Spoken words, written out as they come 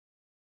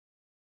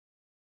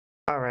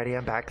Alrighty,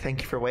 I'm back.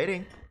 Thank you for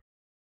waiting.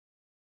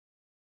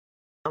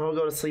 I'm gonna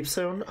go to sleep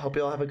soon. Hope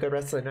you all have a good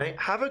rest of the night.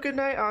 Have a good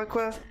night,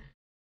 Aqua.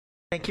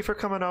 Thank you for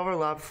coming over,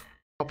 love.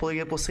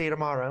 Hopefully we'll see you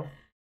tomorrow.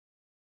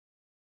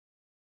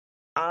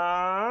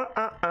 Oh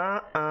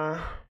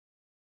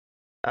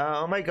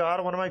my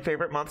god, one of my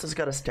favorite monsters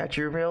got a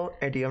statue reveal,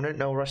 and you have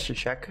no rush to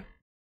check.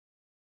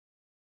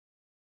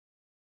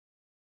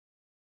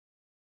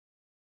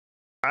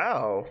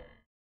 Oh.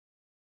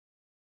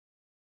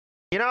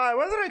 You know, I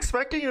wasn't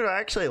expecting you to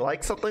actually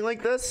like something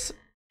like this,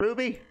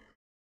 Ruby.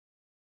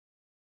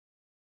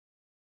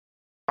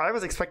 I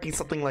was expecting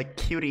something like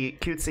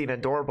cutesy and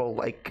adorable,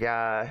 like,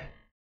 Yeah,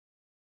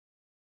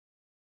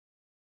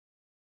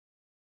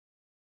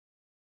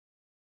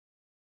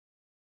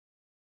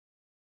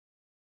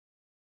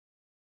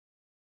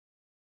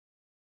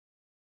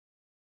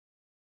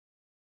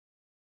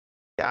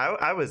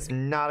 I was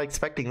not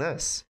expecting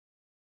this.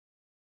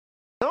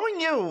 Knowing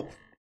you,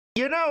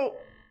 you know,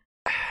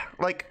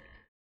 like,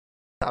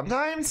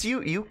 sometimes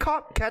you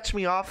catch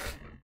me off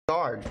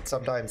guard,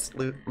 sometimes,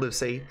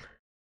 Lucy.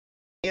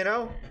 You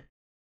know?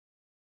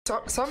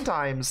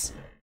 Sometimes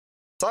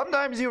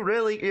you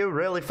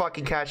really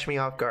fucking catch me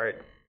off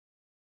guard.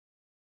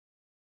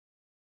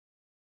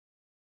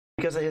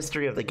 Because of the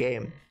history of the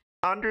game.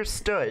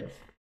 Understood.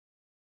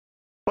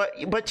 But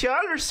you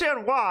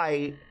understand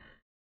why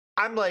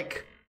I'm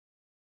like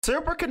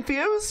super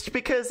confused,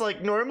 because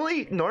like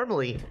normally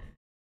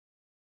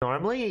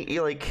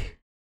like,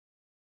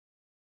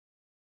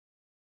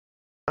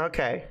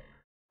 okay,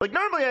 like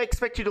normally I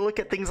expect you to look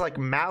at things like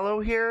Mallow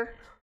here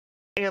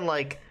and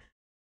like,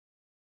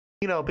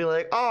 you know, be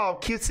like, oh,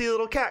 cutesy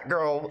little cat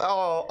girl,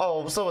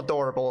 oh so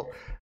adorable,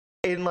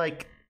 and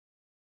like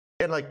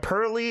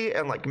Pearly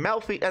and like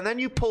Melfi, and then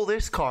you pull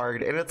this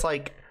card and it's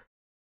like,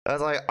 I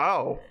was like,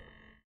 oh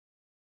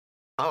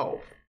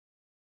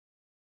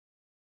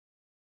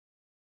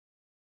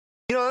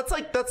you know, that's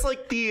like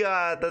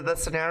the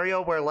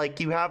scenario where like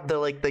you have the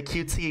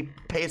cutesy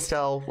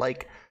pastel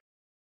like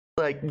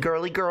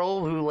girly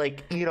girl who,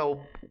 like, you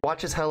know,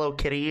 watches Hello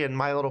Kitty and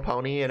My Little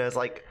Pony and is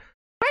like,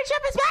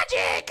 friendship is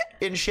magic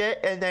and shit,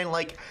 and then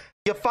like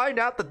you find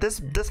out that this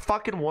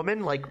fucking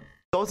woman like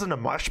goes into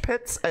mosh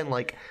pits and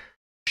like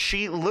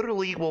she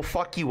literally will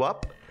fuck you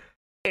up,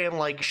 and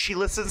like she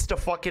listens to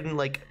fucking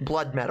like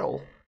blood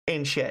metal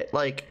and shit.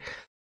 Like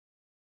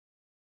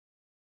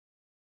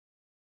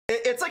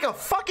it's like a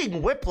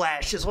fucking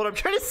whiplash is what I'm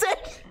trying to say.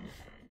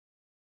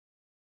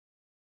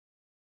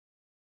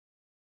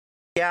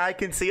 Yeah, I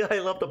can see. I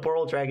love the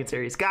Boral Dragon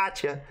series.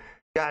 Gotcha.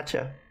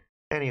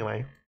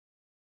 Anyway.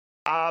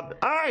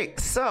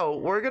 Alright, so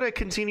we're gonna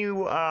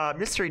continue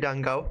Mystery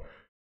Dungo.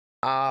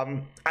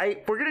 We're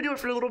gonna do it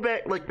for a little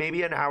bit, like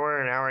maybe an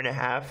hour and a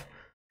half.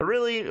 But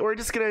really, we're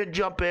just gonna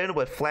jump in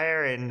with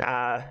Flair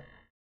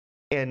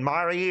and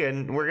Mari,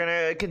 and we're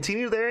gonna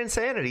continue their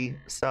insanity.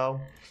 So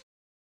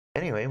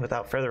anyway,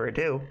 without further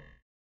ado,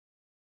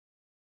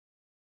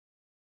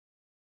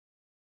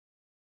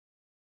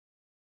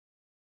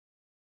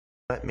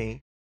 let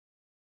me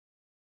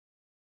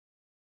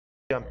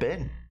jump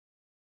in.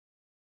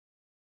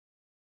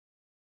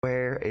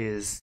 Where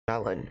is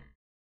Melon?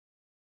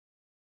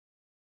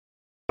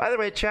 By the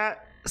way,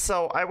 chat,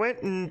 so I went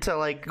in to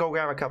like go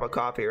grab a cup of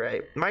coffee,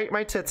 right?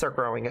 My tits are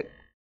growing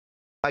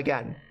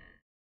again.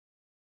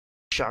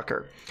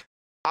 Shocker.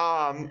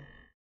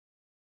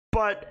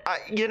 But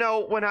you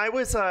know, when I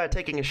was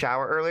taking a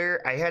shower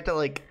earlier, I had to,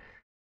 like,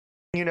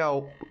 you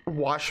know,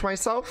 wash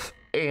myself,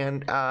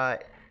 and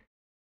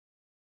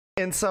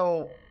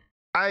so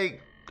I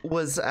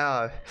was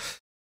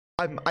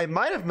I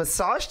might have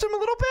massaged him a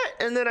little bit,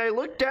 and then I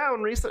looked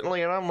down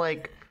recently and I'm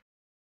like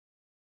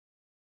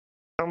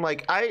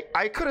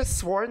I could have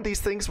sworn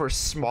these things were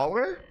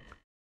smaller.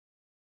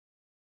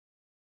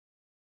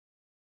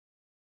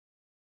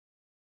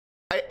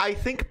 I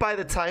think by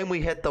the time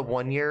we hit the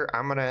 1 year,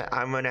 I'm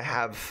gonna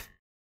have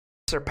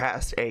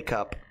surpassed A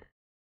cup.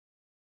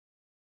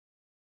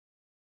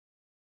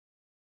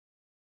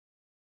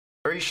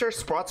 Are you sure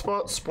sports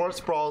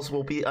brawls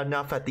will be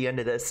enough at the end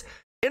of this?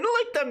 And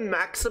like the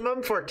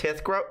maximum for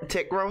tit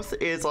growth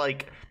is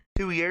like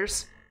 2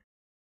 years.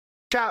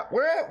 Chat,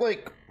 we're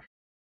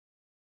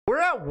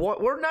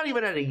not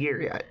even at a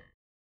year yet.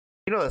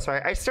 You know this,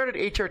 right? I started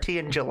HRT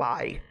in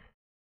July.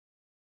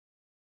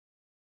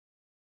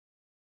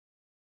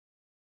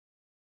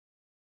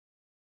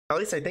 At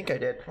least I think I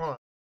did. Hold on.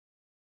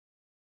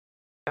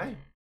 Okay.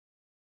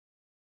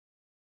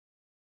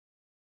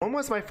 When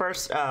was my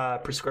first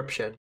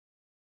prescription?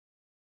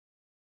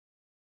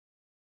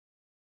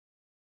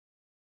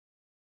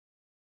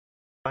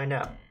 Find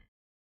out.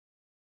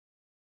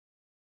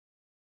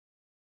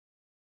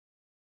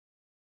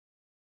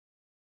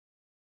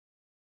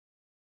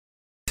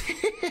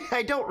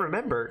 I don't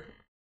remember.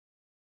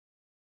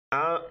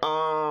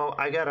 Oh,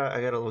 I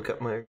gotta look up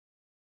my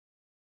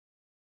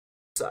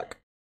suck.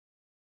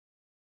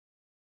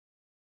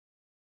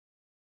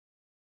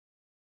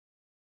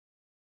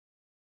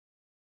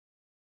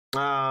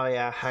 Oh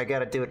yeah, I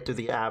gotta do it through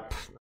the app,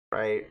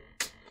 right?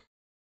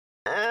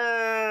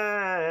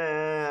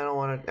 I don't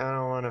want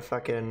to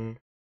fucking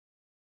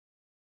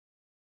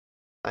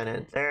sign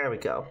in. There we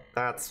go.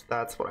 That's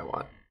what I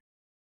want.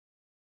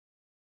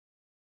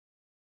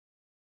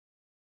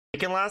 It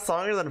can last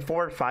longer than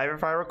 4 or 5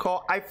 if I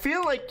recall. I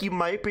feel like you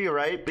might be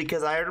right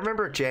because I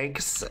remember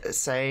Jenks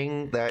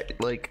saying that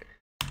like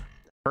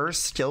her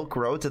still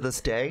grow to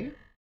this day.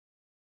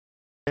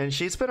 And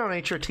she's been on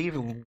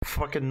HRT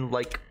fucking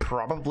like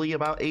probably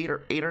about 8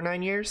 or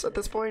 9 years at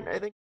this point, I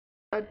think.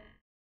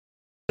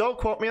 Don't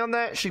quote me on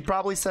that. She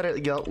probably said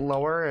it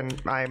lower and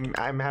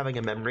I'm having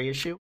a memory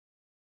issue.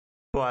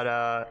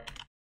 But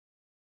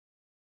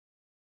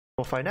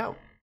we'll find out.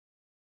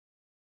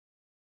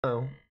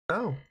 Oh.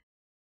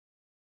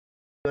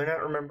 Do I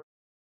not remember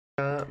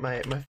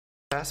my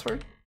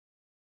password?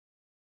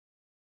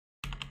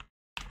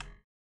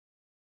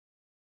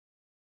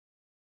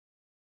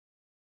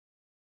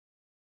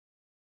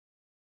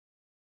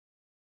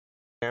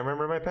 I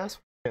remember my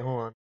password. Okay, hold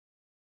on.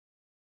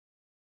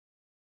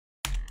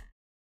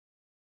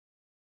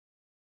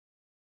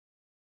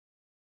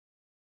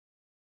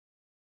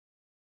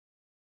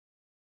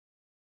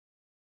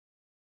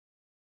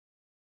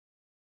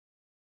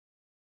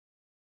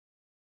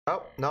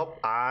 Oh, nope.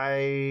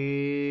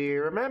 I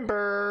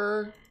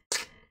remember.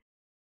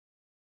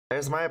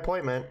 There's my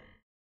appointment.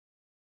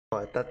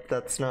 But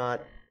that's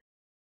not.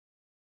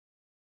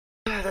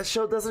 That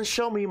doesn't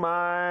show me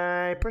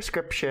my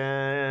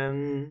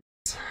prescription.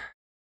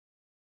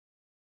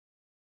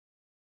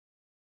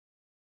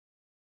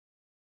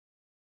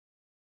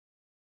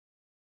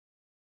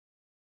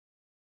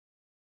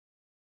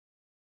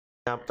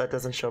 Nope, that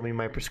doesn't show me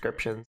my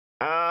prescriptions.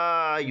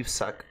 Ah, you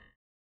suck.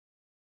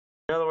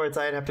 In other words,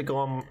 I have to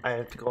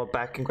go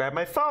back and grab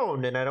my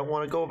phone, and I don't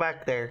want to go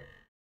back there.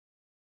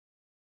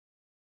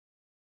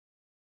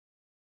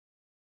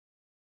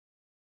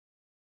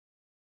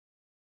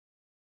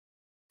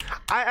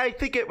 I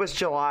think it was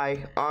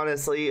July,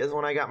 honestly, is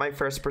when I got my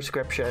first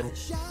prescription.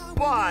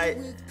 But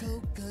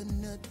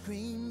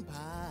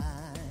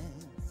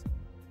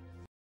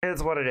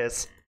it's what it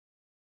is.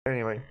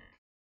 Anyway.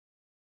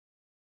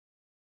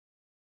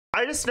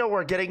 I just know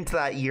we're getting to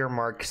that year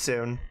mark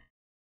soon.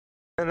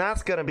 And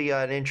that's gonna be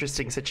an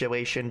interesting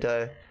situation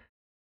to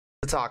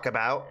talk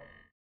about.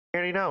 I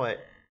already know it.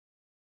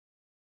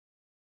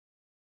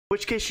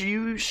 Which case,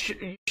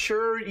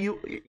 sure you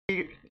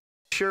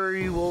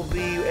will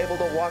be able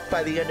to walk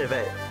by the end of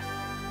it.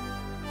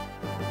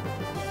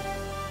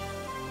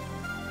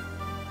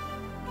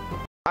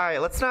 All right,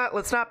 let's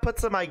not put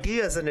some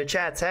ideas into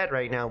chat's head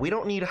right now. We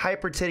don't need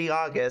Hyper Titty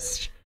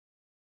August.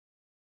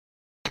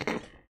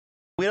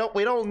 We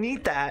don't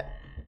need that.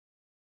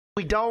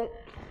 We don't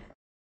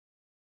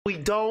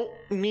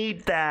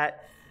need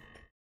that.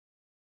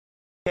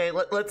 Okay,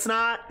 let's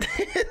not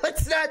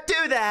let's not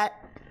do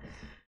that.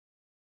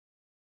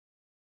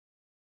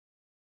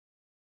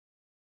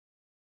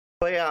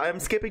 But yeah, I'm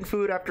skipping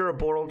food after a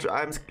boral.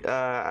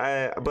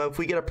 But if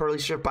we get a pearly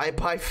shirt,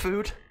 bye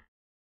food.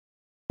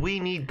 We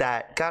need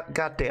that.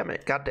 God damn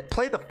it.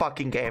 Play the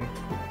fucking game.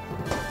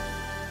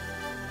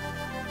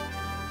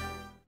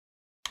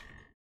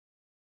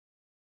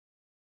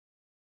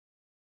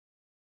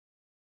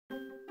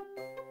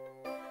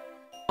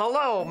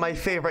 Hello, my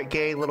favorite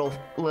gay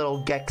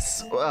little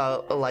Gex,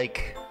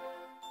 like.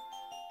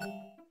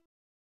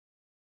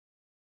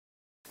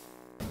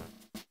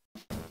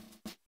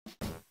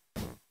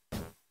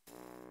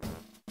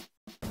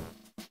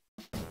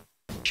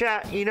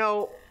 Chat, you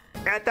know,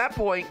 at that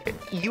point,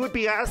 you would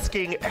be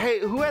asking, hey,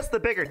 who has the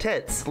bigger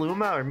tits,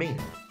 Luma or me?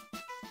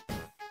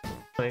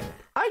 Like,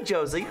 hi,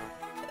 Josie.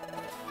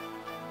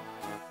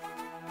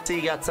 So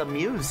you got some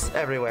muse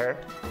everywhere.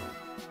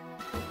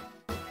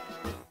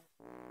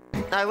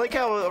 I like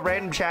how a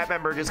random chat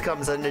member just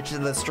comes into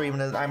the stream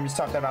and I'm just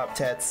talking about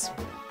tits.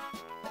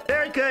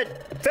 Very good.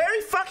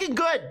 Very fucking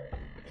good.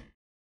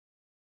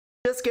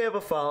 Just gave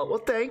a follow. Well,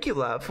 thank you,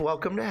 love.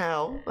 Welcome to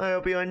hell. I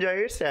hope you enjoy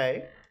your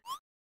stay.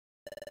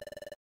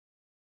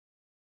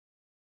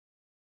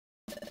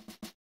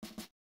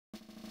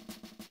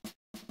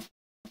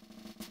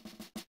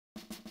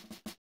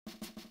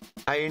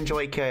 I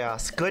enjoy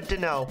chaos. Good to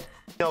know.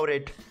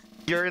 Noted.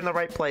 You're in the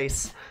right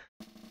place.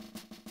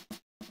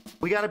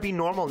 We gotta be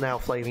normal now,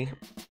 Flamie.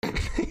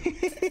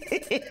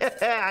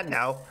 I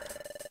know.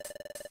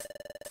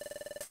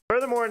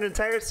 Furthermore, an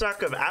entire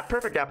stock of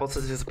perfect apples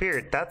has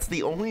disappeared. That's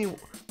the only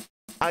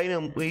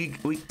item we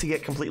to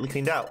get completely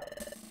cleaned out.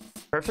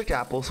 Perfect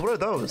apples, what are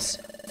those?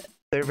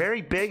 They're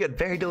very big and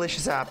very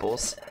delicious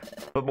apples.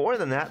 But more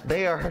than that,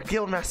 they are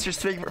Guildmaster's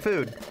favorite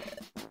food.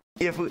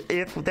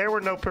 If there were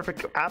no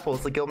perfect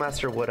apples, the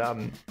Guildmaster would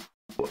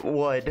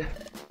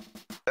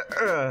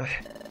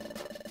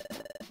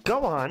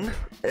go on.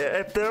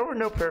 If there were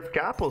no perfect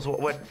apples, what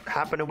would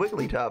happen to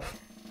Wigglytuff?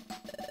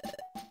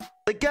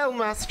 The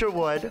Guildmaster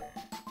would.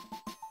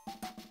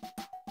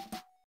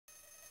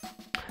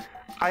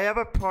 I have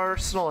a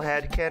personal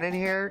headcanon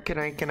here.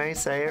 Can I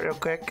say it real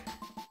quick?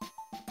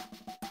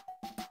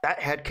 That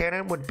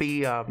headcanon would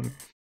be the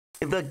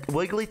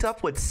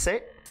Wigglytuff would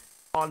sit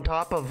on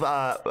top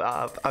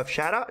of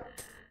Shadow,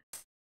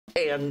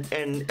 and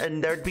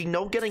there'd be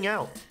no getting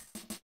out.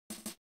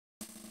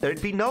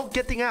 There'd be no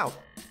getting out.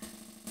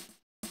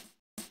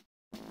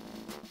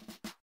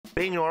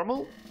 Being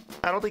normal?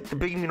 I don't think the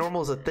being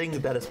normal is a thing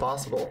that is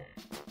possible.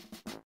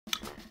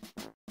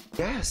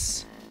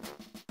 Yes.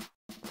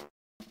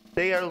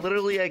 They are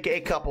literally a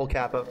gay couple,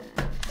 Kappa.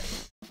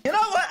 You know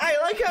what? I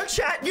like how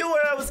chat knew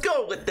where I was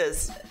going with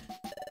this.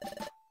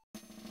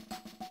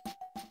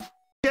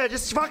 Yeah,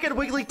 just fucking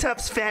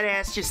Wigglytuff's fat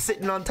ass just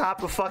sitting on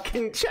top of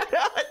fucking chat.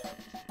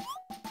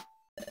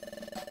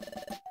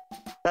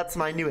 That's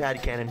my new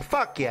headcanon.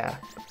 Fuck yeah.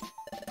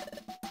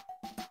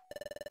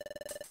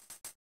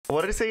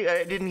 What did I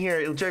say? I didn't hear.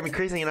 It'll drive me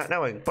crazy not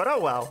knowing. But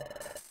oh well.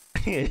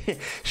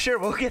 Sure,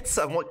 we'll get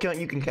some. What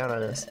you can count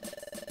on us.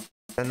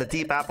 And the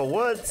deep apple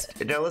woods.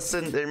 Now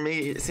listen, there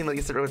may seem like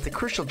it's a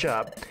crucial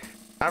job.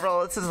 After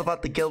all, this is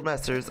about the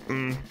guildmasters.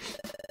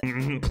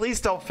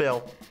 Please don't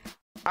fail.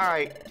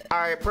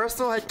 Alright,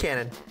 personal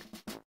headcanon.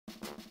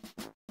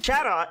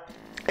 Chatot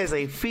is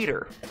a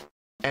feeder.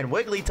 And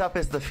Wigglytuff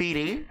is the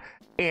feedee.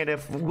 And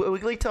if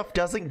Wigglytuff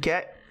doesn't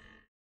get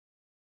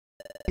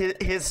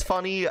his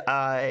funny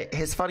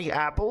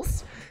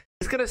apples,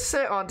 he's gonna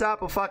sit on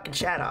top of fucking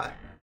Chatot.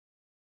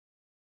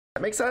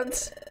 That makes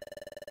sense?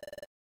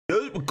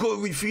 Because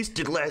we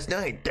feasted last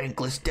night,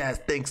 thankless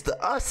death thanks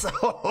to us.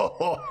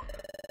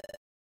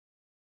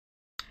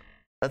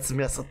 Let's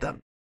mess with them.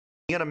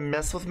 You gonna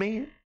mess with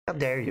me? How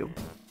dare you?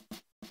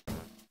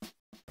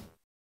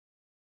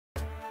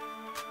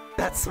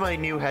 That's my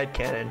new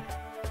headcanon.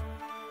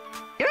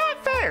 You know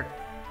what? Fair.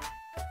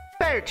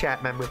 Fair,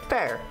 chat member.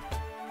 Fair.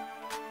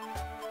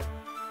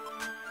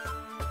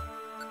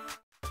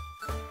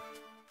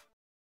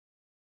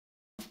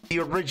 The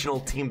original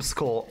Team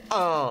Skull.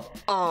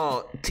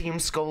 Team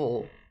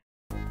Skull.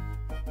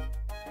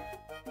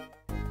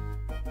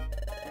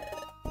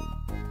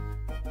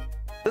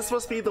 This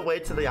must be the way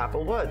to the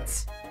Apple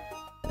Woods.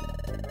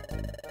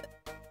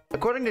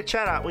 According to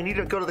Chatot, we need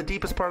to go to the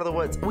deepest part of the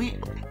woods.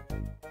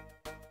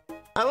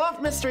 I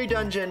love Mystery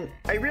Dungeon.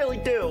 I really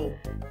do.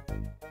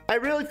 I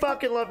really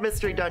fucking love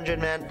Mystery Dungeon,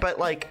 man. But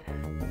like,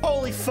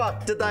 holy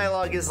fuck, the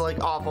dialogue is like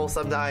awful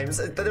sometimes.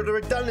 The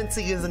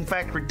redundancy is in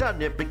fact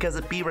redundant because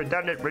it be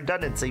redundant.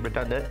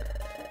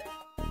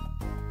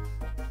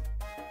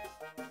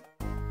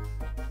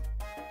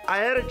 I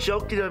had a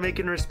joke to make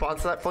in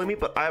response to that, Flamie,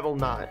 but I will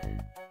not.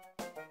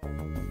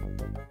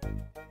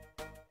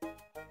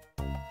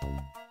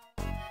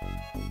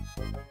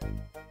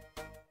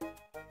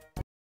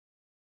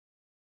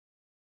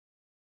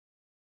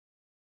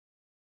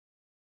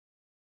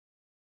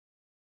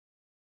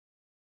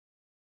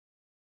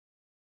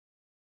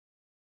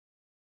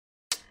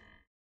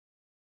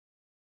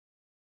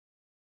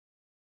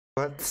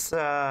 Let's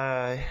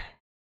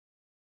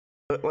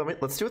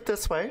do it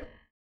this way.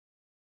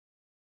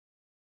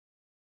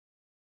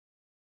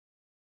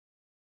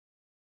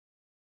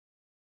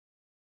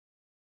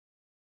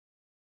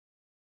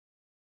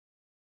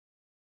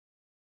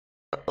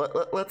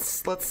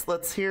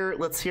 Let's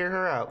hear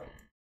her out.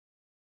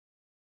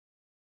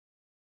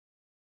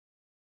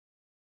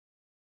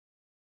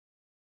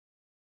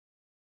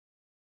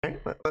 Okay,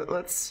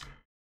 let's.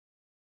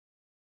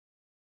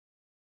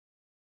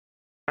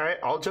 All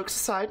right, all jokes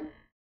aside.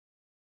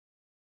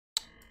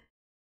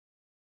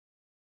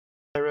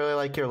 I really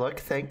like your look.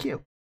 Thank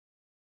you.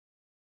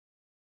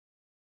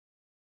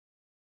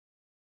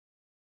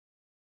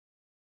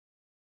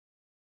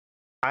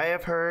 I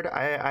have heard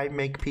I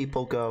make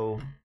people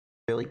go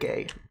really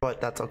gay,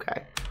 but that's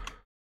okay.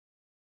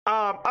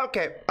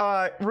 Okay.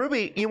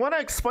 Ruby, you want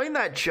to explain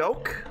that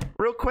joke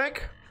real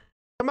quick?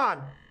 Come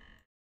on.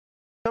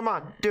 Come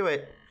on, do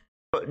it.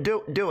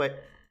 Do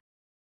it.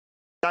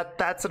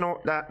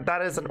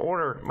 That is an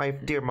order, my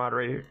dear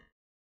moderator.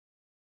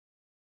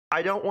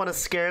 I don't want to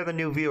scare the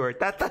new viewer.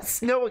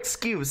 That's no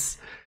excuse.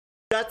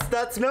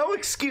 That's no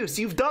excuse.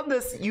 You've done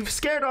this. You've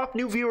scared off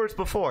new viewers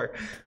before.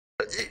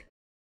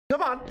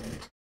 Come on.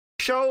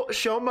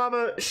 Show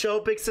mama,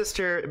 show big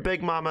sister,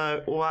 big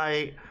mama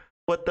why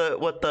what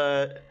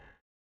the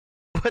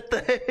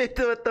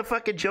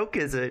fucking joke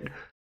is it?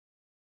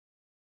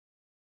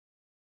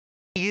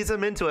 Ease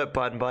him into it,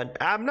 bun.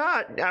 I'm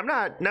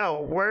not.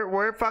 No,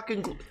 we're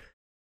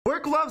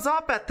gloves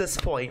off at this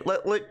point.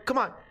 Come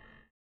on.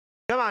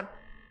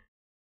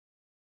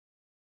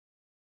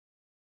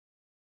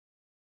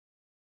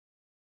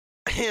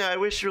 Yeah, I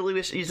really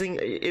wish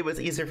it was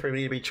easier for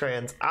me to be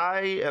trans.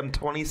 I am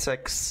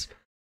 26,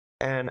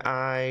 and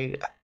I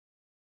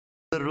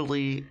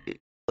literally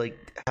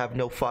like have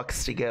no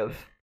fucks to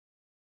give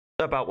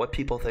about what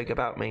people think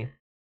about me.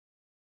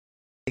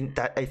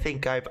 I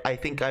think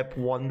I've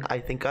won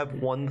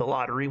the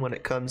lottery when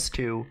it comes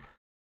to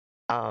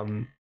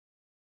you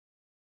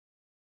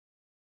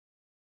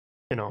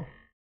know,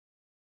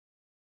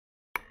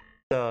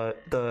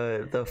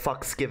 the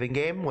fucks giving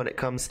game when it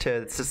comes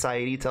to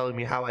society telling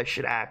me how I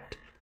should act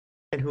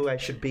and who I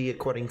should be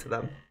according to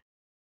them.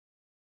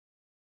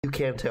 You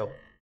can too.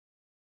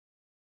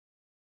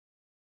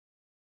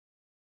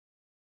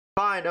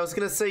 Fine, I was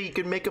gonna say you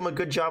could make him a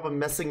good job of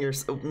messing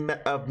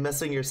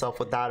yourself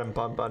with that and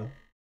Bun Bun.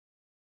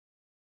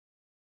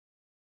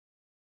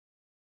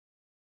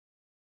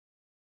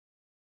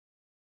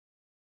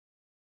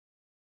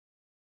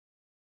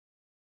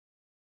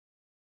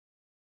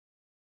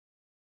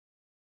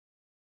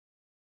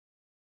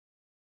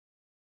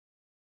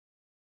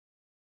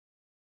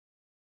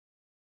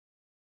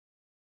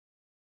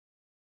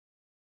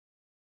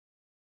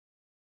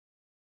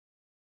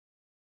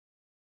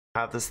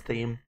 Have this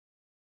theme.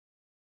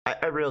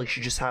 I really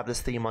should just have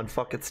this theme on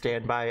fucking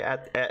standby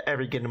at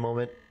every given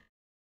moment.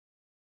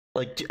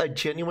 Like,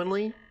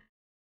 genuinely.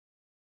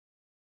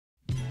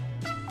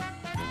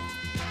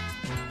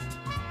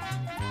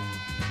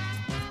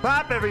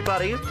 Clap,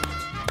 everybody!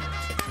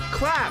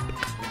 Clap!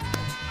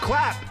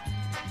 Clap!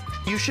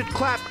 You should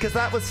clap, because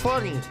that was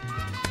funny.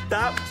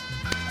 That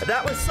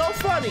was so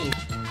funny!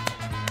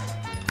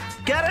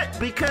 Get it?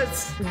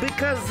 Because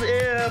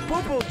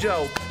poo-poo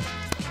joke.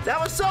 That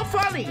was so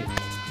funny!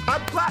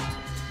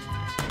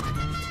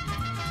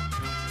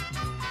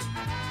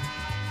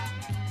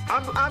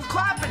 I'm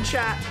clapping,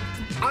 chat.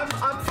 I'm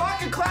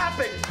fucking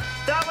clapping.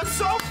 That was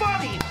so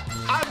funny.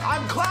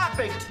 I'm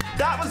clapping.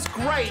 That was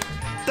great.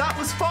 That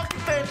was fucking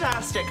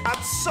fantastic.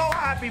 I'm so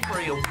happy for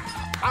you.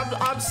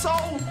 I'm so.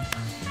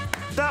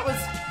 That was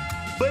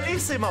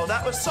bellissimo.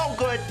 That was so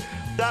good.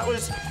 That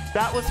was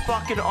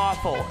fucking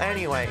awful.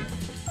 Anyway.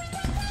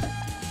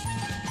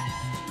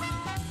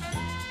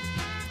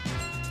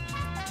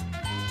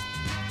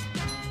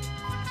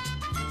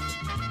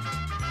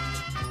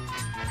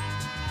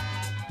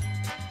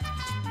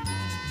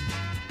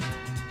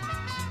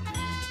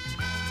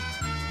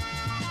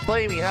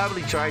 Flamie, how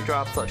many dry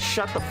drops left?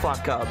 Shut the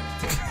fuck up.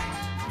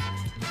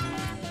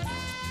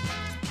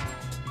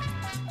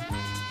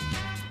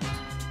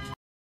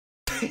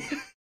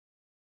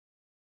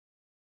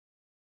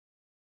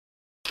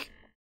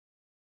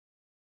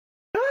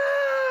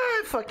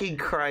 Fucking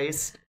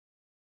Christ.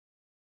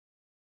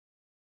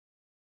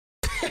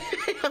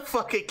 I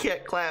fucking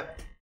can't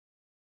clap.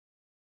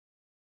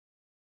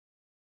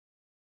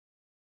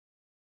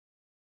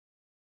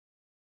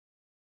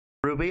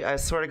 Ruby, I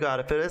swear to God,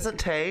 if it isn't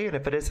Tay and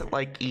if it isn't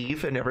like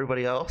Eve and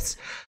everybody else,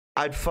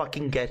 I'd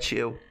fucking get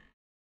you.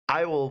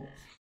 I will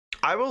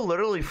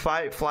literally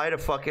fly to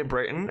fucking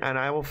Britain and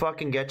I will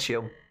fucking get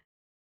you.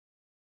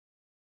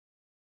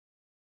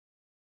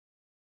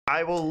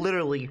 I will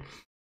literally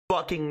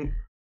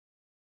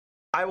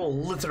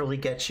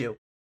get you.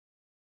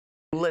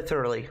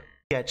 Literally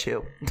get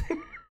you.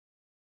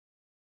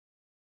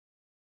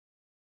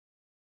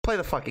 Play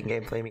the fucking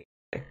game, Flamie.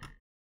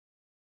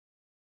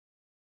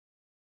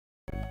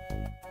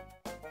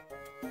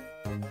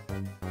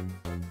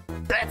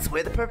 That's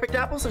where the perfect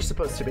apples are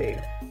supposed to be.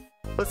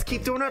 Let's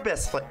keep doing our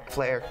best,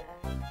 Flair.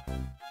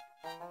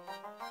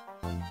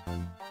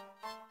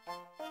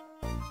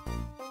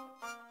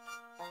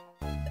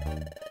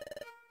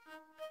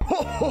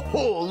 Ho ho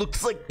ho!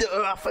 Looks like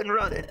they're off and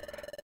running.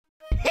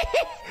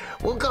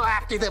 We'll go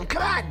after them.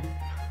 Come on.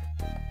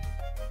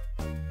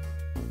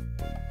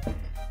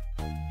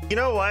 You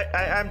know what?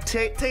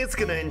 Tay's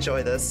gonna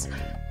enjoy this.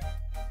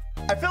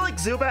 I feel like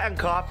Zubat and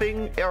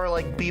Coughing are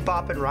like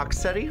Bebop and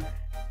Rocksteady.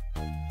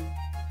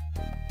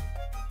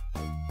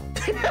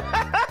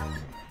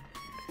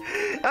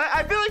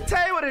 I feel like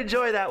Tay would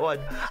enjoy that one.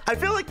 I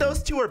feel like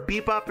those two are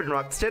Bebop and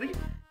Rocksteady.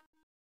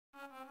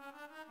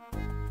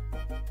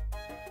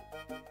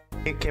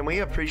 Can we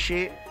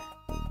appreciate?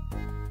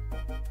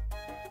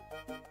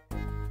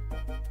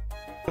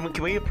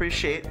 Can we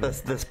appreciate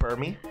this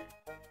Burmy?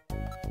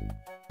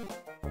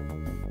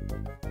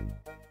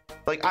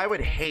 Like, I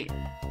would hate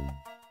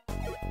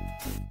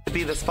to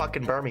be this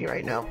fucking Burmy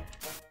right now.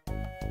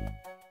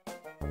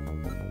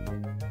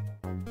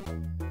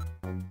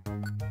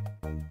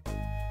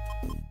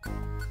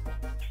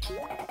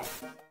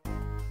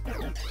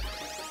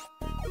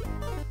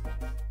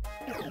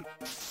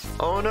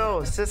 Oh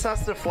no, Sis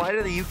has to fly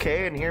to the UK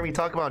and hear me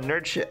talk about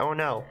nerd shit. Oh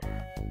no.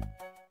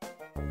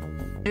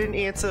 You didn't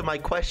answer my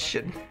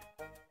question.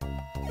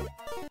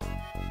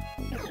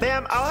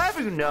 Ma'am, I'll have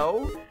you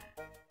know.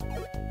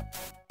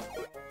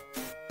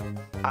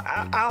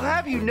 I'll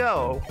have you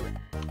know.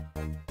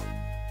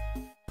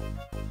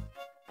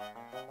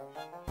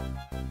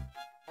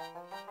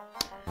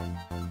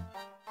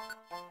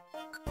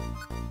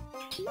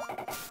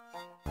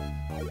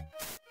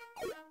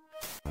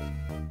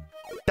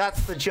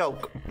 That's the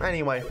joke.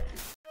 Anyway.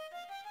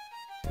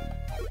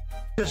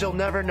 Because you'll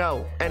never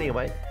know.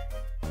 Anyway.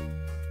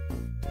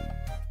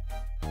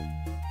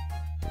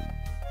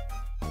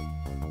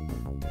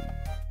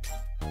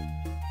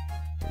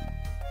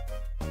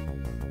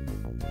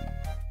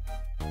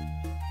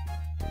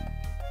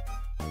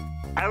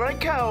 I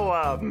like how,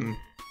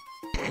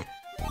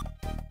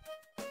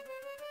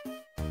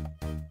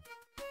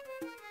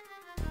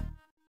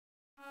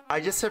 I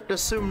just have to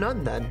assume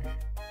none then.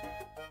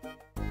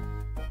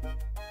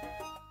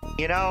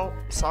 You know,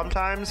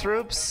 sometimes,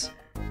 Roops,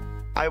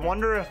 I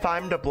wonder if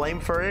I'm to blame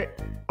for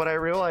it, but I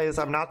realize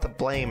I'm not to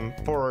blame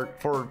for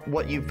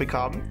what you've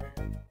become.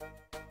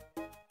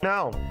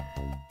 No.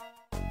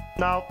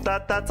 No,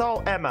 that's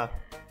all Emma.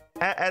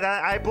 And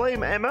I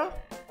blame Emma,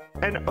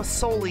 and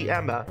solely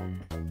Emma.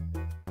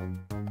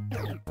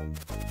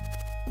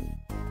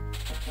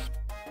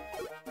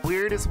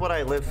 Weird is what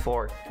I live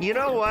for. You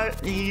know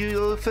what?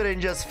 You fit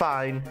in just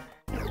fine.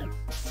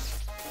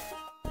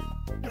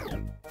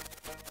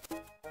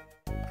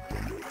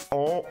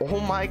 Oh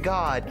my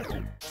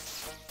god.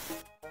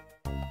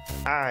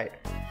 Alright.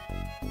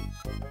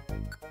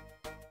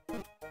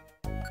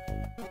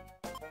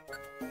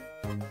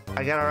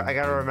 I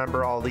gotta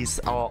remember all these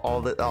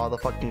all the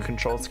fucking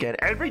controls again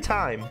every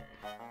time.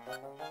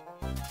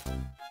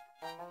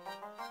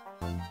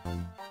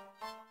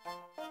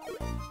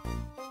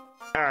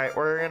 Alright,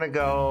 we're gonna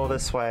go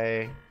this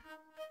way.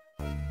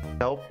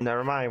 Nope,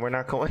 never mind, we're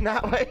not going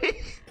that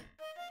way.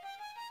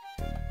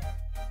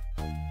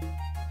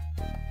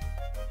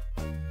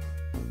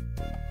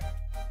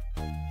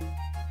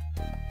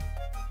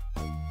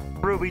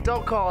 Ruby,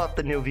 don't call out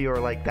the new viewer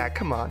like that,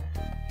 come on.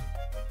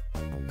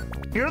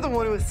 You're the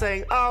one who was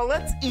saying, oh,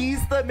 let's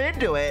ease them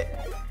into it.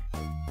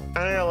 And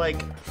they're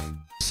like,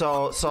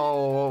 so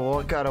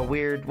what kind of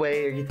weird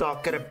way are you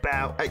talking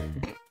about?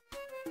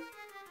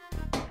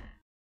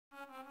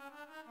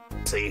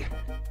 Lucy.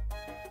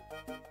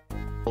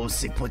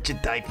 Lucy, put your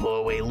diaper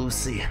away,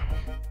 Lucy.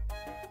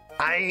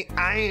 I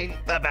ain't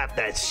about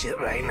that shit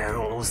right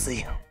now,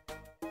 Lucy.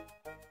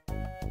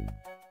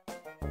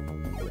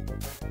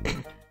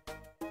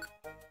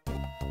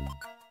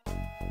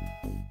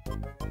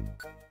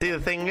 See, the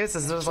thing is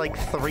there's like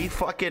three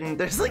fucking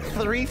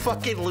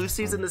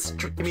Lucys in this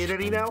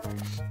community now.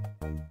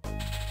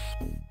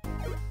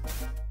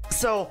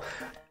 So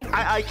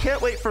I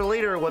can't wait for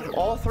later when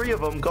all three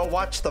of them go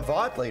watch the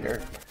VOD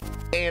later.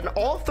 And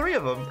all three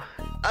of them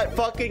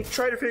fucking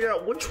try to figure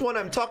out which one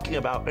I'm talking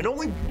about. And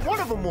only one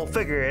of them will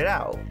figure it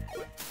out.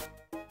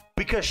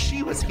 Because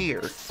she was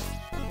here.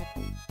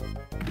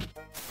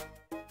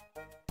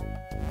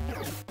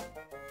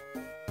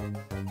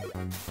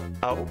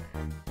 Oh.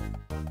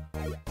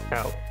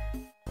 No.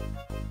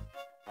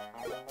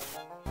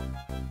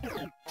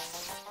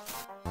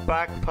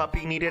 Black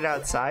puppy needed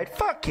outside?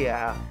 Fuck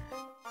yeah.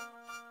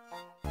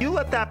 You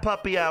let that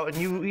puppy out and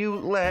you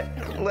let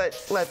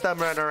them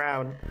run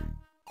around.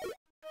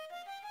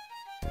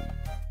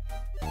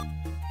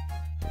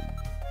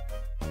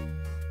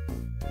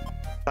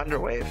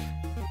 Thunderwave.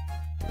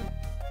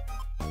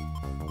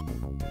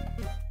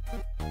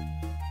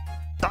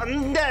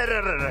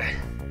 Thunder!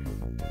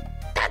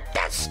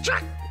 That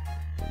struck!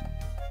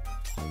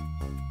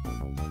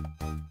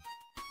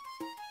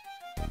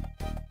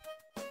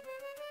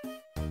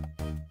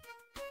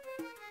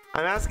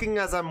 I'm asking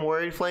as I'm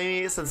worried,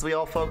 Flamie, since we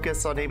all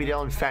focus on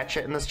ABDL and fat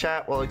shit in this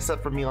chat, well,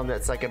 except for me on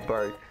that second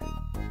part.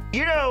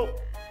 You know,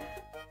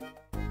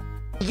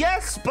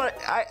 yes,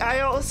 but I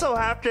also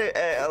have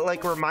to,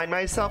 like, remind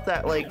myself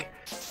that, like,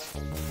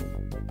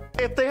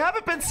 if they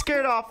haven't been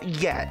scared off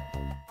yet,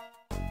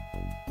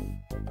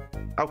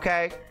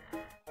 okay,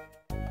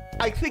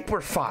 I think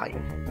we're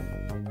fine.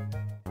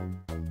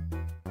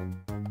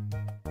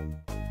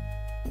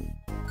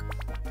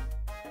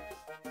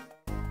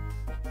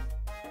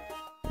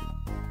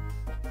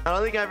 I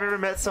don't think I've ever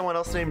met someone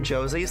else named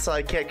Josie, so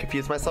I can't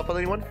confuse myself with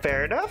anyone.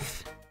 Fair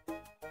enough.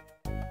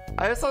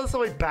 I just saw this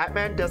way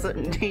Batman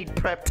doesn't need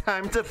prep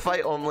time to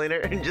fight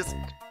Homelander and just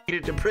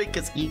needed to break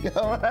his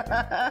ego.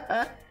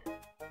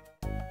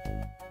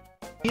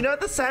 You know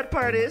what the sad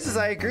part is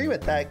I agree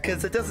with that,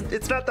 because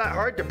it's not that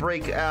hard to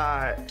break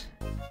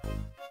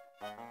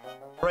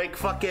break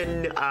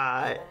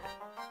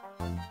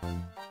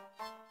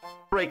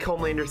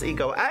Homelander's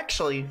ego.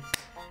 Actually,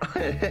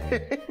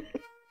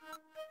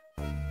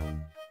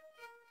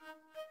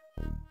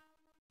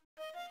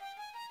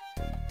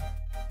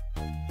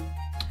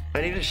 I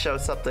need to show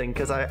something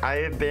because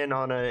I have been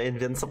on an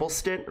invincible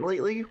stint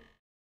lately,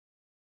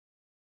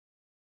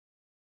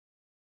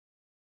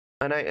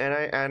 and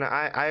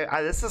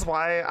I this is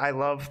why I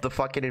love the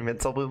fucking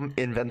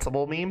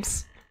invincible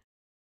memes,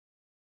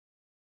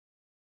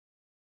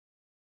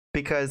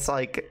 because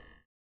like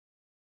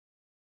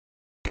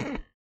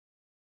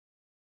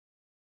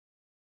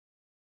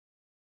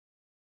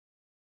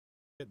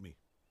Hit me.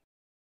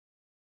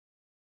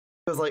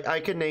 because like I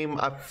can name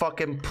a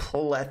fucking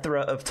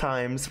plethora of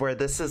times where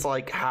this has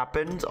like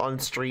happened on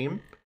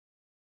stream,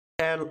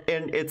 and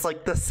it's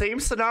like the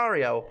same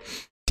scenario,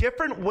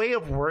 different way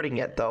of wording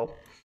it though,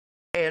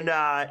 and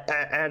I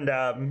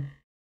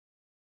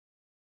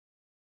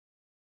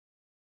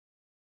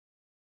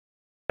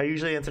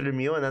usually answer to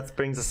Mew, and that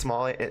brings a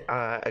small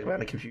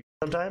amount of confusion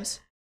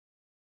sometimes.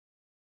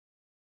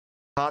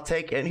 Hot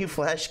take: any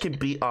Flash can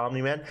beat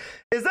Omni-Man.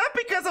 Is that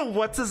because of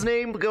what's his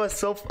name?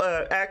 Because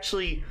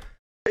actually,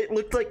 it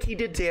looked like he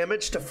did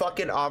damage to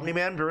fucking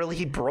Omni-Man, but really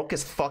he broke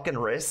his fucking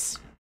wrists.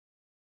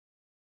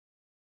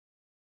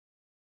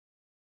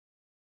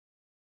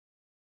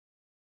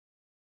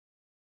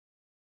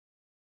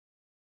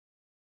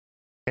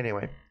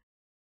 Anyway,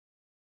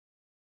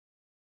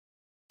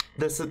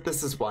 this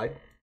is why.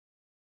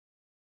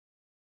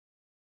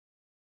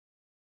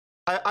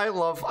 I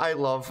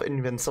love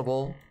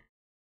Invincible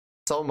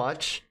so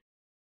much,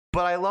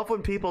 but I love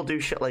when people do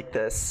shit like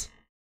this.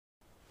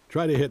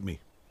 Try to hit me.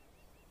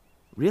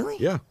 Really?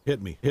 Yeah,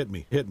 hit me, hit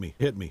me, hit me,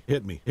 hit me,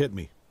 hit me, hit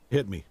me,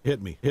 hit me,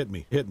 hit me, hit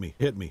me, hit me,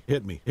 hit me,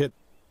 hit me, hit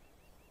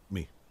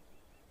me.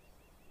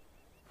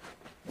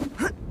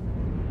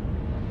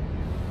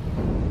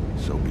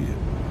 So be it.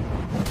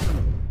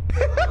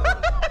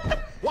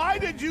 Why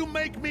did you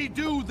make me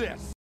do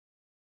this?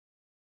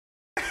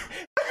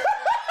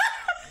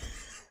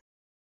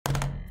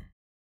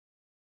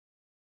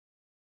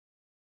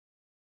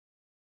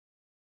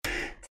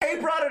 They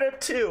brought it up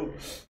too.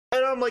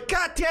 And I'm like,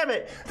 God damn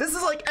it. This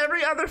is like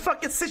every other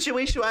fucking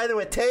situation, either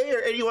with Tay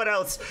or anyone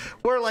else.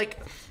 We're like,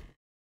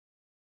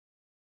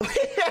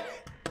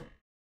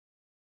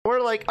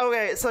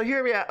 okay, so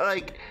hear me out.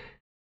 Like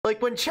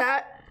when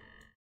chat,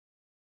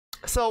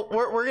 so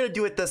we're gonna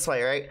do it this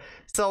way, right?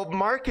 So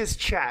Mark is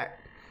chat,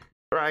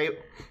 right?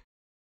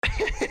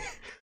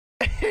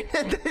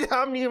 And the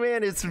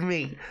Omni-Man is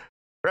me,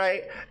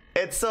 right?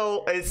 And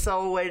so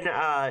when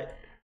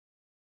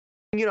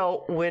you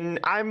know, when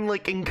I'm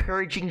like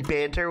encouraging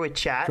banter with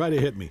chat, try to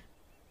hit me.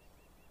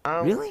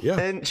 Really? Yeah.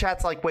 And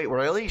chat's like, wait,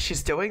 really?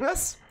 She's doing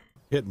this?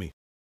 Hit me.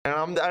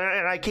 And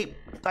I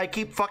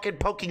keep fucking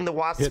poking the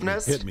wasp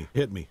nest. Hit me,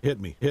 hit me, hit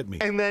me, hit me.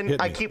 And then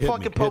I keep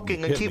fucking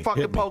poking and keep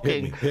fucking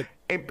poking.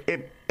 And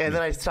then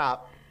I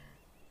stop.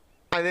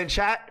 And then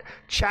chat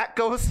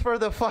goes for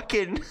the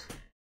fucking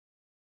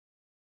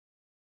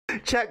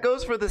chat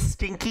goes for the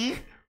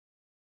stinky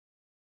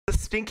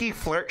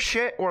flirt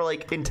shit, or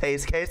like in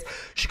Tay's case,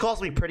 she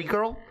calls me pretty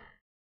girl.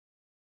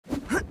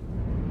 And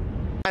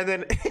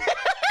then and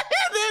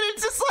then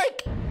it's just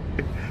like,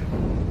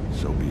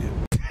 so be it.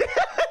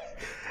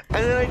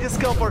 and then I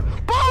just go for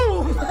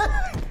boom.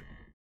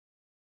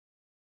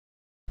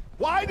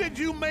 Why did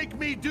you make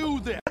me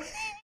do this?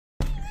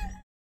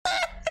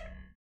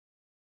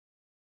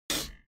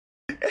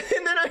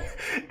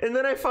 And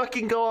then I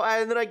fucking go,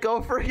 and then I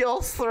go for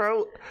y'all's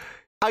throat.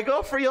 I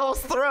go for y'all's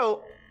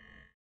throat.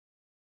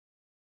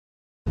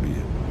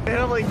 And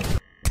I'm like,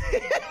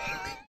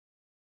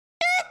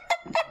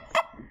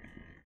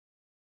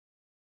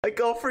 I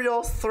go for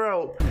y'all's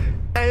throat,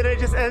 and it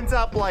just ends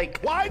up like,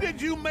 why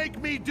did you make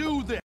me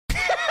do this?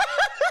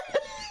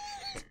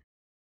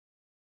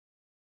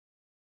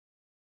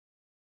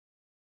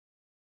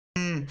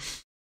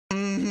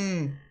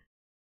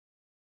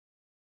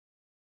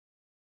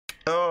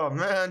 Oh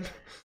man.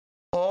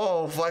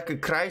 Oh fucking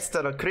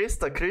Cristo.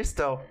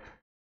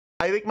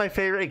 I think my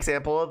favorite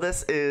example of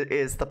this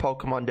is the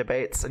Pokemon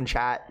debates in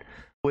chat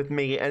with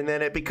me, and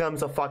then it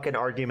becomes a fucking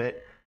argument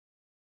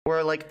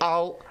where like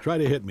I'll try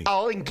to hit me.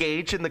 I'll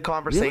engage in the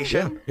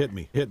conversation. Really? Yeah. Hit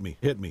me, hit me,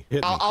 hit me,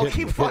 hit me. I'll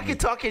keep fucking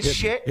talking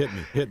shit.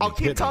 I'll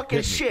keep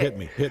talking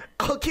shit.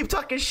 I'll keep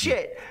talking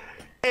shit.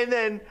 And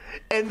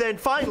then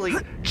finally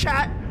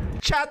chat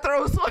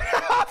throws me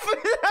off,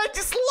 and then I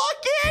just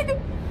lock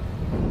in.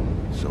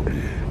 So be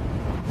it.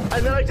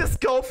 And then I just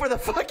go for the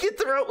fucking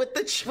throat with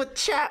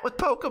chat with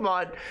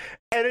Pokemon,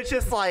 and it's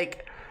just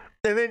like,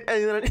 and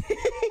then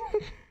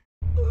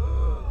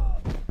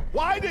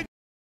why did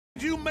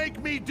you make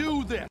me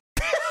do this?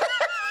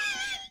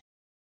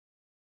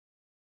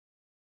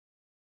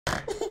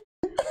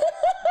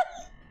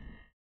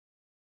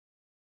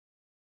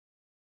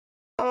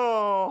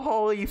 Oh,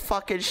 holy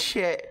fucking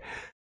shit!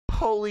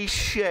 Holy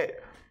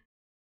shit!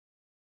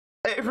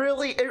 It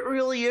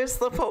really is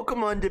the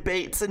Pokemon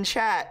debates in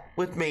chat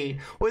with me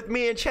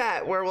in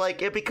chat, where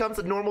like it becomes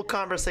a normal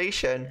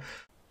conversation.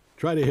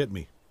 Try to hit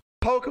me.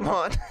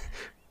 Pokemon.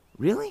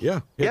 Really?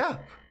 Yeah. Yeah.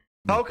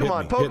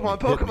 Pokemon.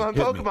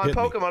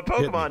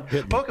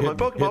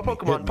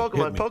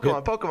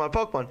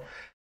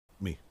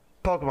 Me.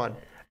 Pokemon.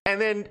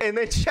 And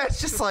then chat's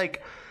just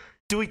like,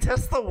 do we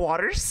test the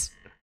waters?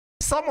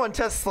 Someone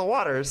tests the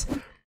waters.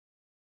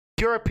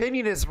 Your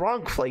opinion is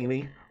wrong,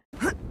 Flamie.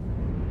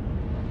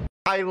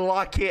 I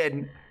lock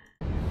in.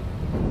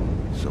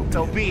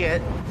 So be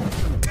it.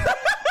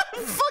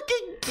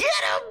 Fucking get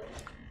him!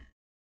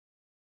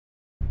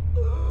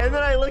 And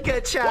then I look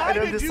at chat why and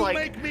I'm just like,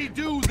 why did you make me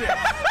do this?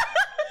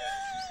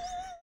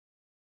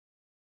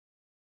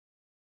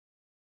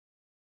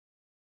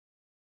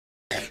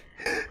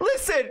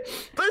 Listen,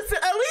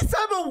 at least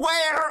I'm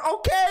aware,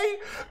 okay?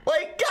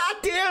 Like, god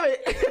damn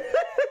it.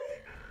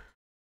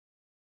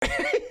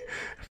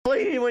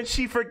 Flamie when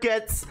she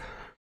forgets.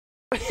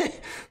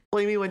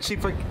 Flamie when she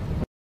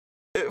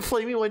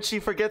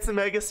forgets the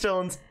Mega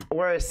Stones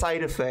were a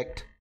side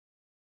effect.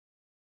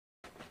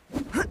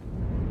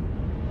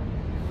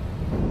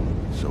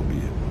 So be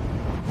it.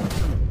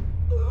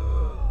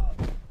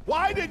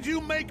 Why did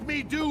you make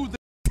me do this?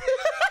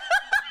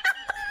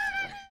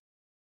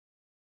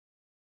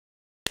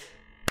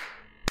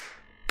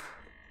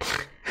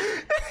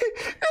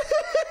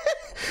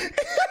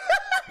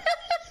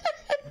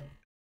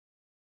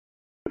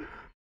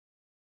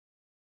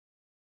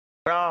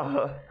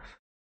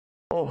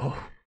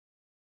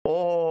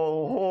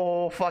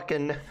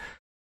 Fucking,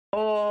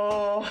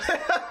 oh.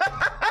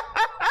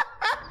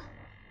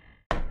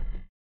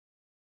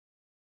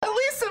 At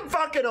least I'm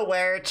fucking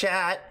aware,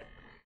 chat.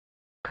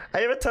 I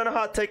have a ton of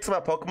hot takes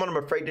about Pokemon. I'm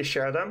afraid to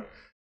share them.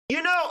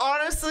 You know,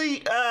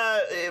 honestly,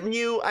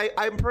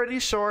 I'm pretty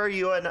sure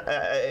you and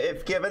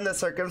if given the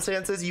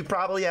circumstances, you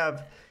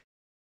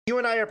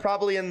and I are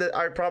probably in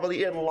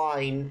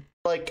line.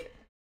 Like,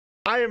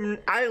 I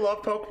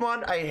love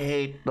Pokemon. I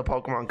hate the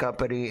Pokemon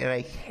Company, and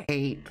I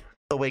hate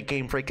the way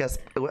Game Freak has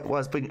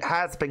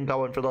been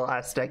going for the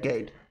last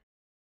decade.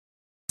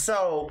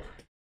 So,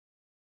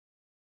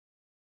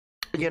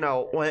 you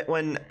know,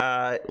 when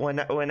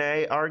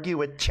I argue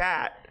with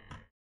chat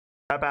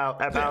about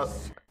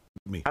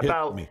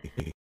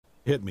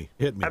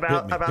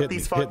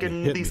these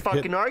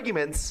fucking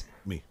arguments.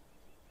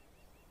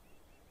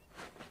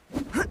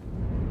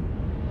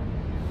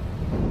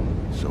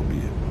 So be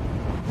it.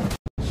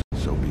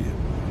 So be it.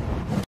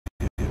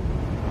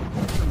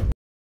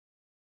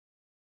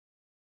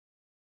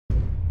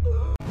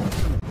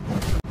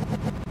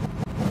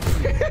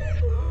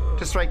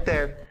 Just right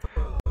there.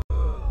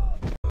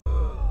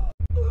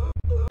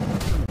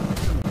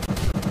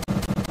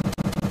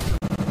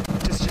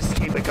 Just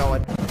keep it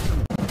going.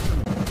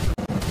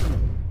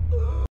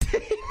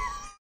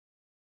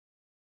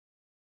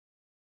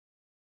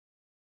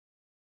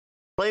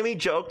 Flamie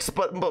jokes,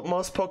 but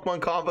most Pokemon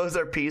combos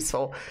are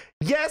peaceful.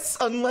 Yes,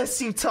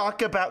 unless you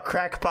talk about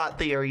crackpot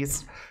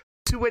theories,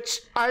 to which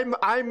I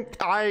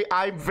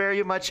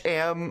very much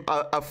am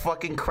a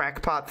fucking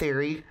crackpot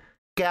theory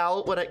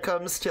gal when it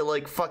comes to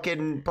like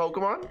fucking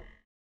Pokemon.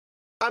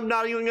 I'm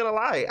not even gonna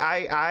lie.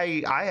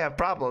 I have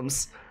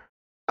problems.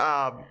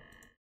 But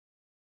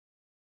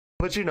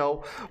you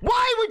know,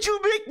 why would you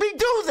make me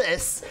do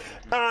this?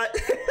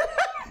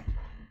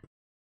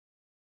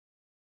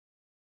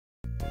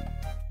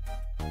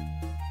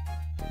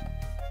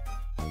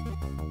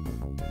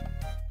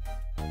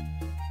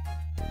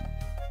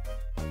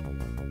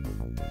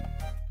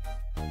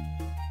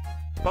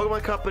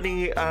 Pokemon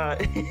Company,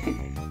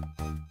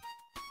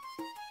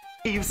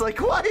 he was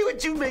like, why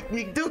would you make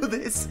me do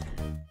this?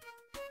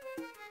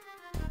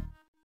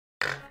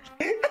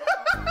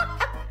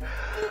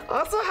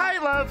 Also, hi,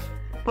 love.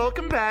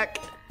 Welcome back.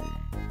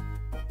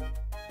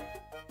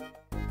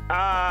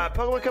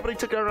 Pokemon Company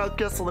took out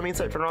Outgussel, the main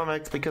site for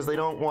Romex, because they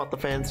don't want the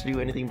fans to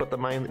do anything but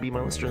be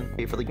mindless and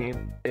pay for the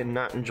game and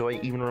not enjoy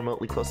even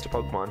remotely close to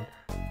Pokemon.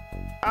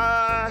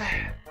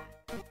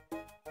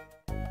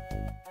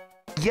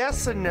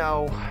 Yes and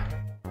no.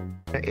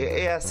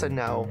 Yes and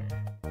no.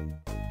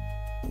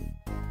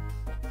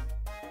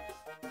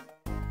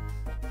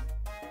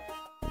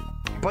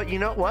 But you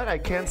know what? I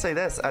can say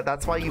this.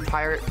 That's why you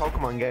pirate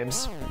Pokemon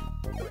games.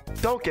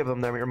 Don't give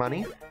them your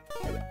money.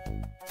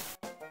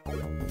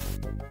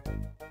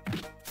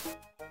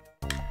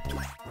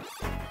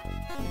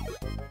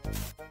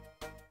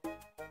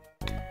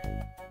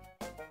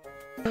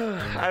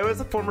 I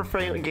was a former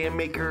game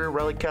maker,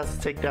 Relic Cast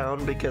to take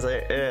down because I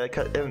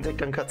haven't taken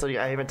down Cuts.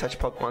 I haven't touched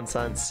Pokemon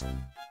since.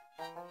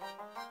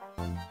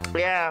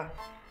 Yeah.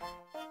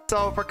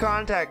 So for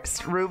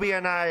context, Ruby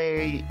and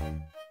I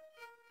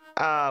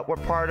were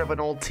part of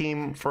an old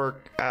team for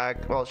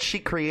well, she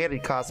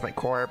created Cosmic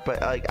Core,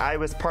 but I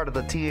was part of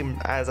the team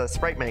as a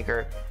sprite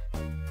maker.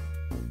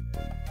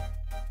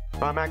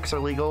 ROMAX are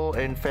legal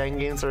and fan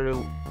games are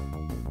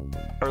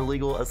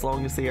legal as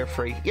long as they are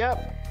free.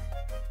 Yep.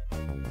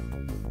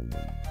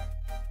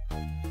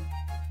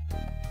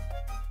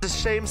 It's a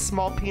shame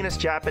small penis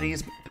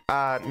Japanese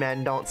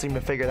men don't seem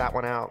to figure that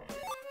one out.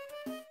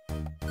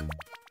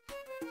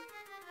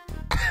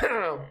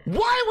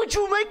 Why would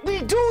you make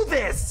me do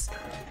this?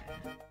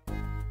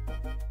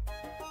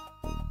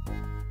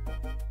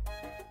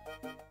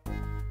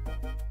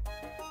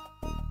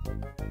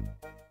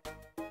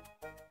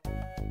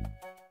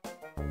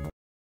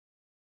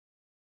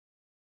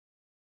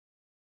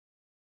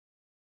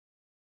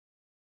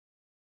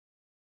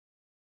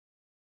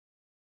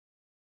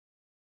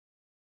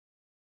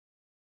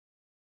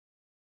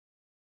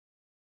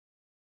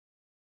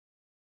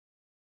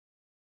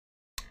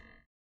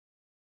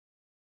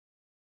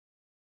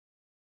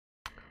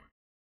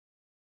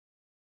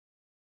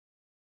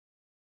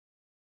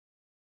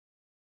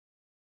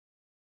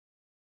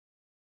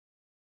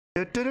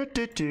 Do do do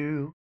do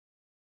do.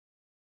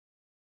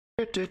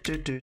 Do do do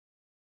do.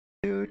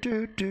 Do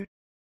do do.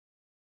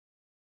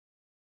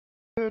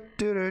 Do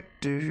do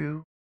do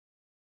do.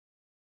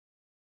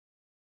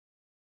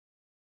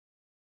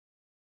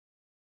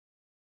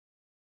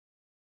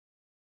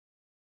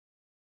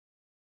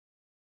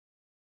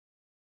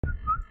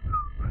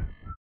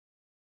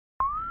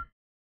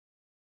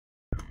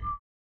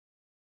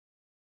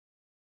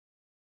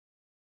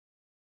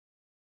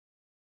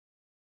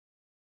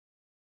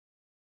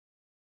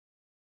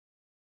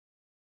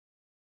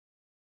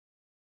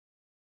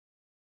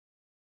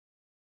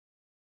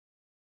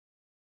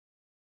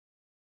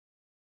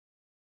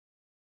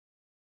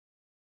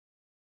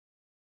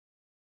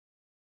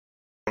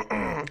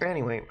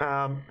 Anyway,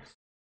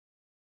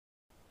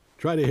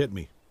 Try to hit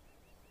me.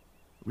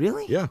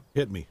 Really? Yeah,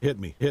 hit me.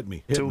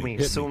 Sue me,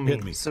 steal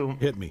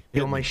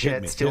my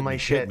shit, steal my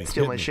shit,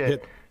 steal my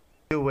shit.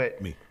 Do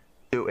it.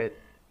 Do it.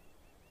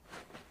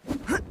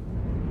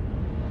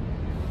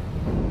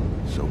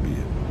 So be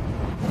it.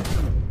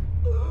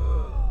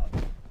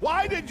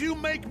 Why did you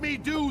make me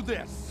do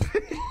this?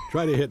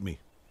 Try to hit me.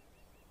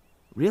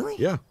 Really?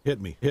 Yeah, hit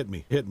me, hit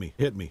me, hit me,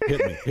 hit me,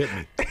 hit me, hit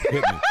me,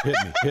 hit me, hit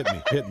me, hit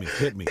me, hit me,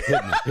 hit me,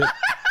 hit me, hit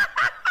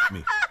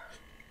me.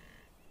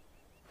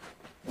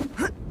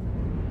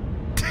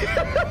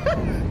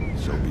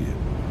 So be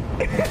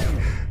it.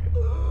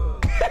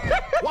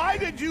 Why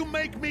did you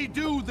make me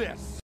do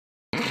this?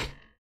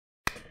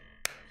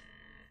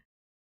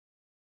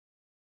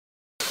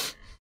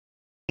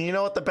 You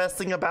know what the best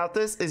thing about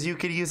this is? You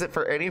could use it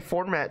for any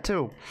format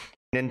too.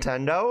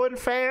 Nintendo and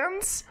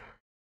fans?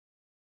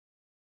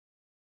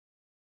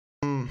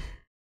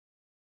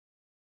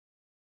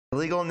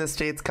 Illegal in the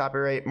States,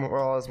 copyright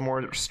law is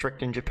more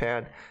strict in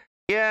Japan.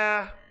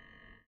 Yeah,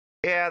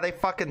 they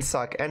fucking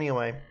suck.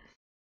 Anyway,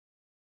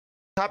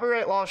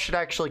 copyright law should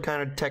actually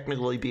kind of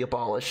technically be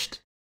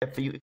abolished, if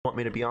you want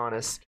me to be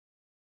honest.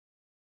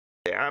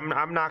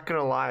 I'm not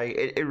gonna lie,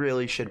 it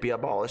really should be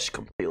abolished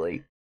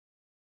completely.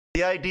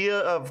 The idea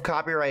of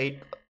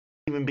copyright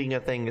even being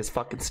a thing is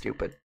fucking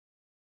stupid.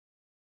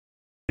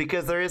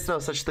 Because there is no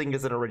such thing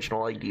as an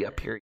original idea,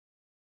 period.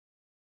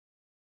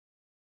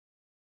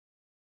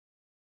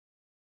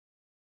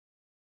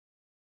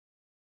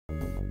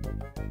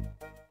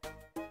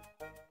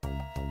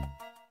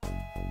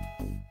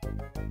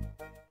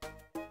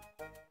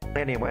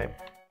 Anyway.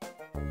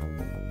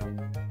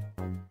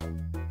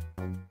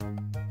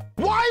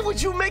 Why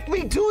would you make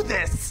me do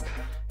this?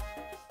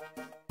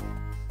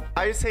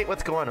 I just hate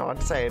what's going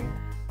on. Same.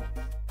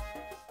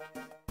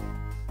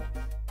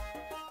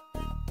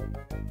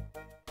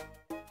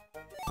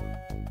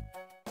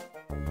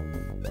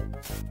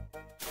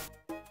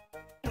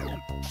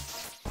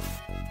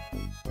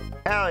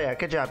 Hell yeah,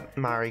 good job,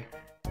 Mari.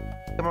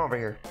 Come over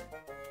here.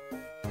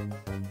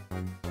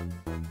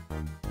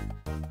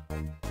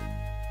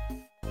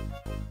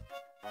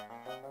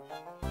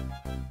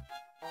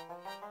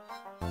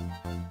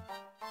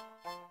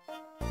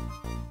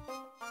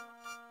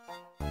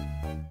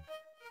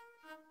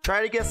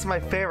 Try to guess my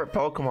favorite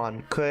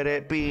Pokemon. Could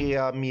it be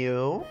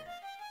Mew?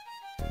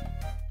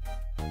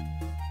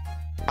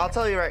 I'll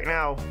tell you right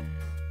now.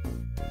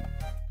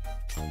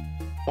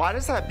 Why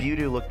does that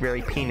Mewtwo look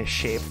very penis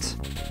shaped?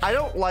 I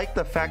don't like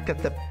the fact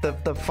that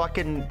the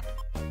fucking...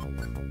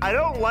 I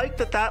don't like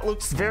that that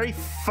looks very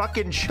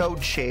fucking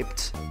chode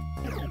shaped.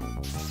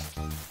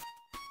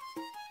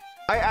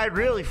 I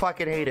really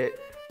fucking hate it.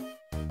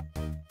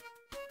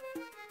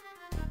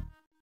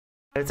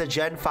 It's a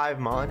Gen 5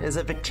 Mon. Is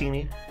it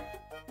Victini?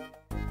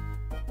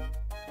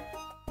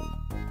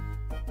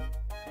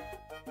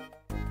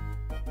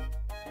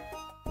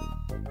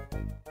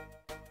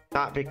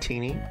 Not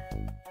Victini.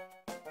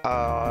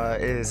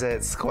 Is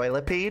it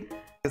Squilipede?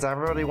 Because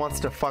everybody wants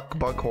to fuck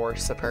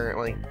Bughorse,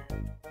 apparently.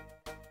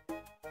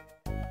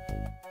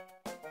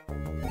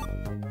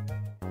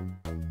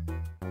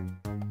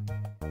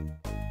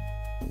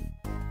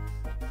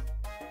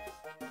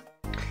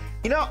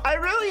 You know, I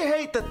really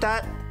hate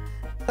that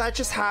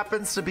just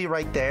happens to be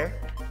right there.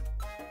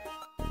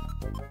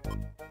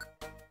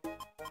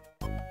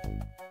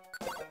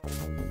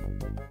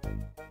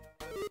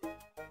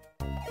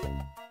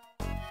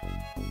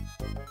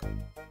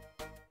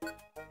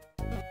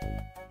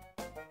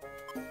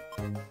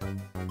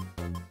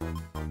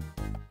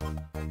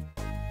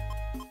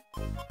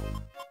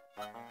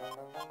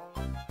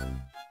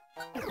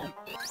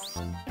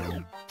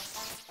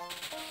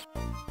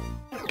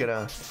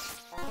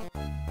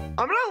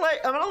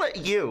 I'm gonna let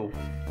you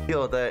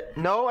feel that.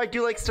 No, I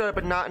do like Stoner,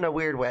 but not in a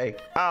weird way.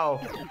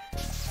 Oh,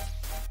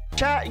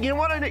 chat. You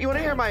wanna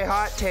hear my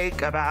hot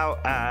take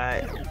about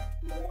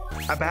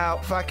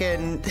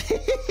fucking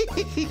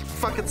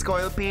fucking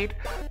Squilipede?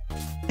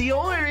 The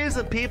only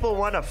reason people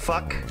want to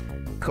fuck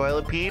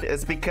Squilipede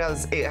is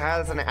because it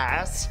has an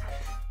ass,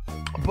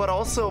 but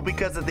also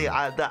because of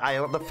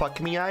the fuck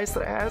me eyes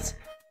that it has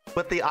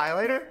with the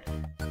eyeliner.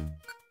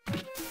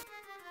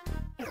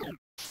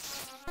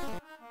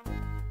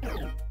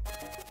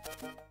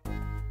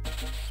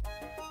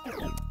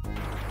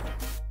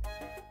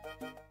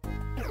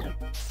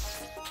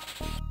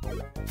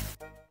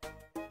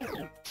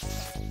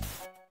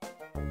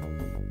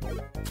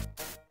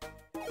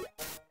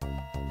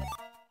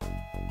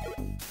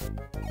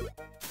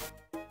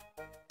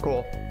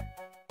 Cool.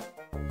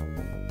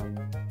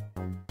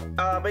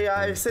 But yeah,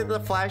 I say the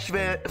Flash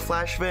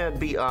Van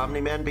beat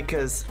Omni-Man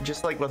because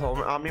just like with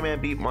Omni-Man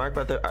beat Mark,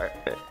 but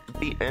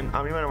and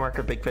Omni-Man and Mark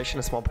are big fish in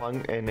a small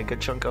pond, and a good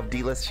chunk of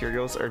D-list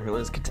heroes or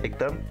villains could take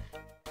them.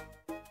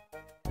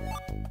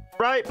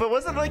 Right, but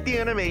wasn't like the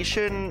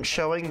animation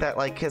showing that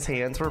like his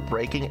hands were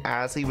breaking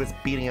as he was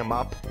beating him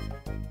up?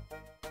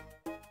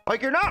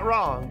 Like, you're not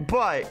wrong,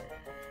 but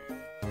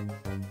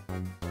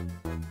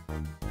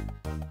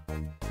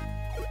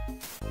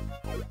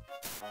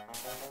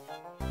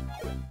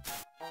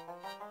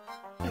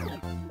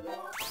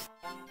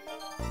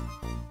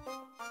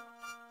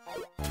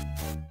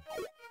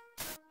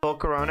full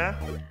Corona?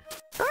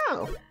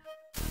 Oh.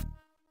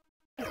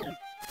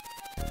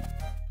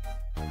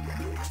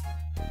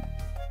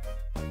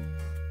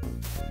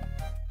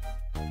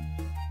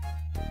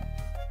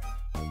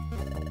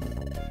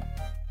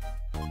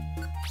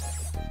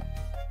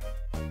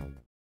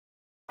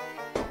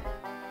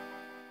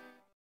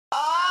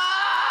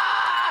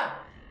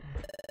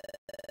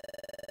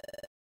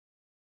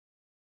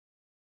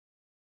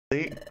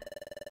 See?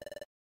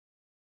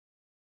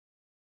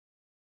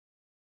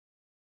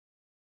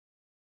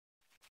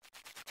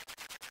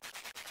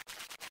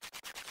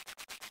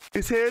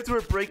 His hands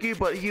were breaking,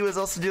 but he was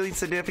also doing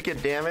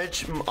significant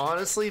damage.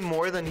 Honestly,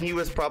 more than he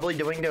was probably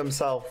doing to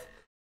himself.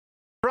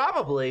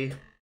 Probably.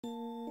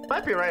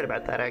 Might be right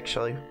about that,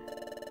 actually.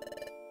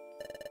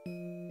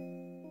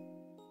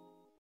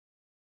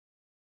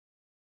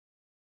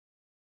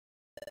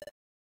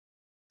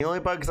 The only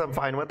bugs I'm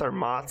fine with are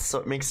moths, so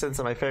it makes sense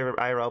that my favorite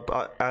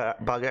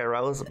bug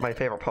IRL is my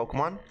favorite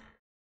Pokemon.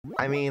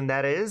 I mean,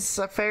 that is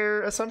a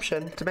fair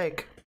assumption to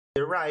make.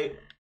 You're right.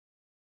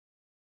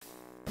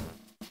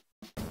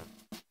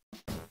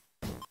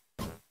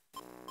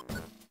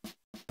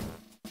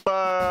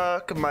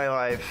 Fuck my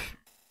life.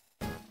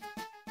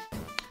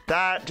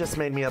 That just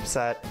made me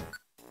upset.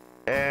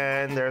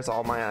 And there's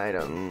all my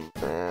items.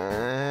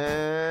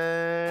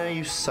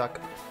 You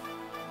suck.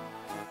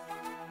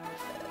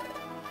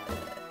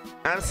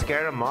 I'm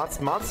scared of moths.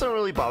 Moths don't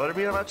really bother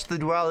me that much. The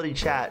duality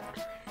chat.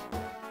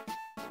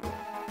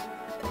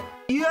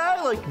 Yeah,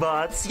 I like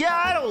moths. Yeah,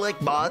 I don't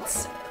like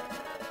moths.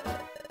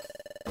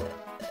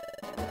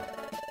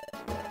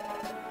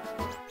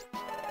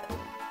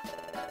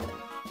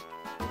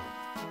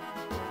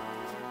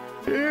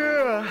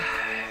 Yeah.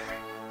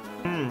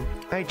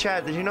 Hey,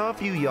 Chad, did you know if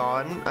you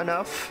yawn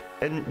enough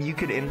and you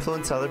could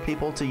influence other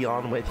people to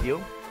yawn with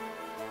you?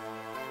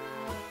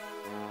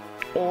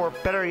 Or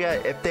better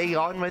yet, if they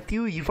yawn with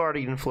you, you've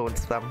already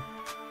influenced them.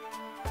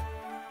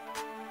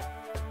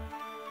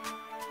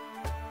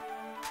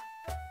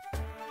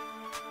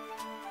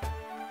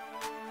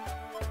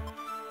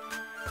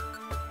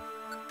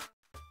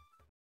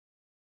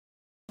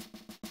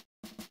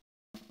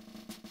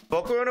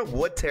 Volcarona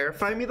would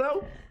terrify me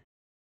though.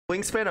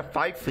 Wingspan of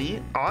 5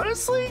 feet?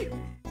 Honestly?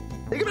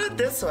 Think about it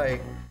this way.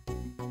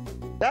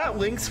 That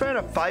wingspan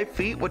of 5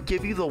 feet would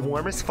give you the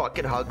warmest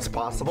fucking hugs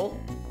possible.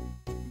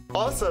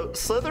 Also,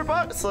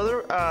 Slitherwing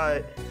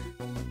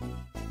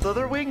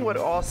would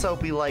also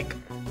be like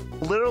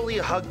literally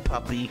a hug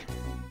puppy.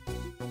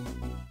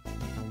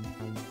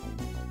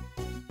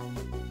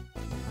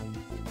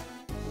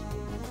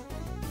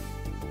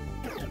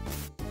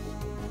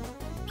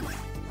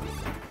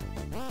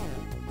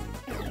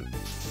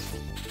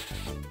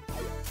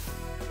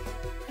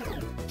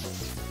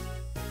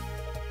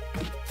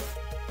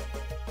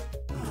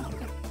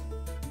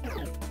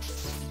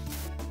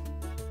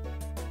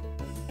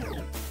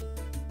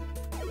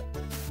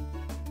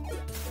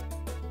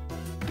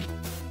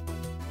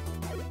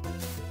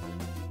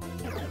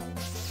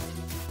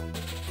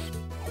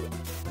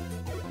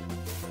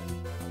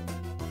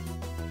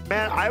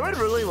 Man, I would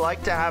really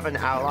like to have an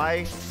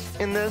ally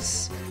in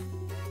this.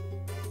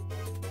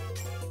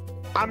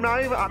 I'm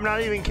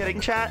not even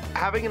kidding, chat.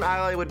 Having an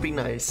ally would be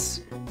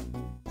nice.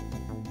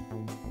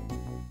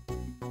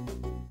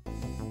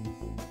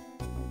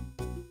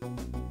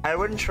 I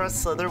wouldn't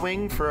trust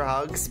Slitherwing for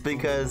hugs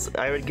because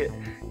I would get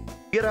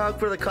a hug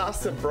for the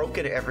cost of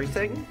broken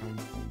everything.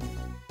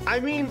 I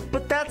mean,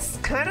 but that's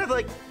kind of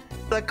like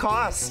the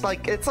cost.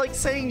 Like, it's like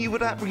saying you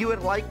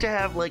would like to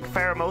have like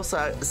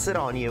Pheromosa sit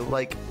on you.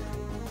 Like,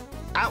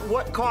 at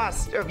what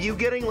cost of you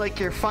getting like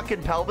your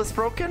fucking pelvis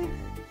broken?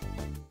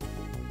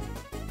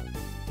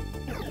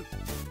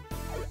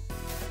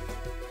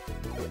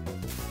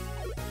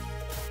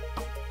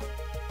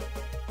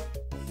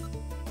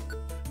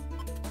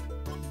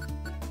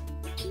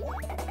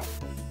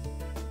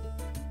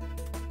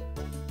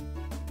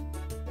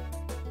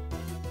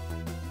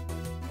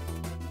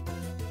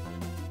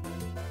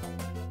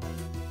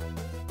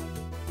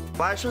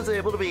 Flash was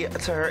able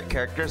to hurt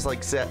characters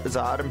like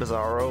Zod and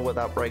Bizarro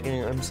without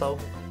breaking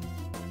himself.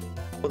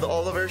 With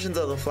all the versions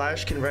of the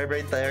Flash can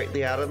vibrate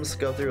the atoms,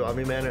 go through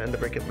Omni-Man and the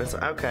break it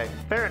missile. Okay,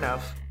 fair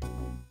enough.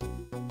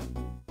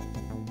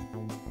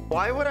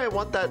 Why would I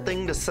want that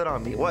thing to sit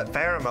on me? What,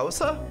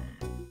 Pheromosa?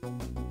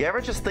 You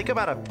ever just think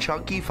about a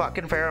chunky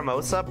fucking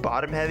Pheromosa,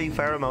 bottom heavy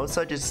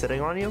Pheromosa just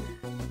sitting on you?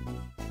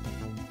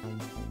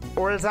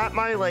 Or is that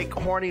my like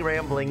horny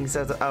ramblings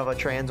of a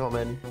trans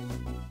woman?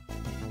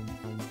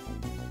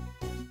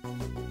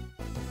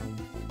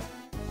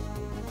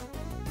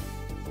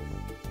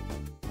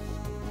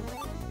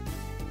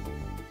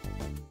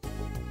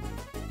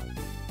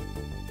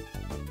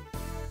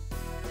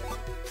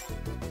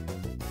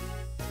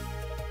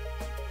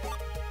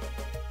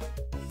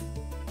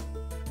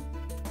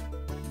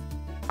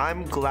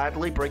 I'm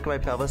gladly break my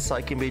pelvis so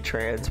I can be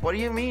trans. What do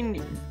you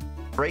mean,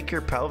 break your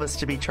pelvis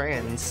to be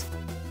trans?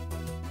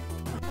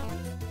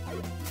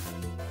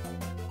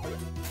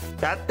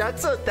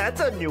 That's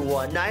a new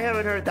one. I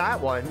haven't heard that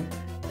one.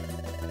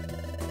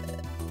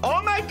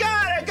 Oh my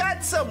god, I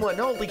got someone!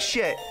 Holy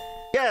shit.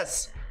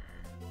 Yes.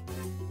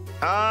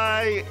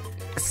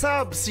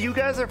 Subs, you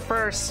guys are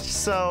first,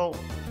 so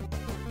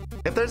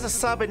if there's a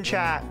sub in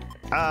chat,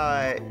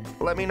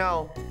 let me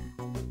know.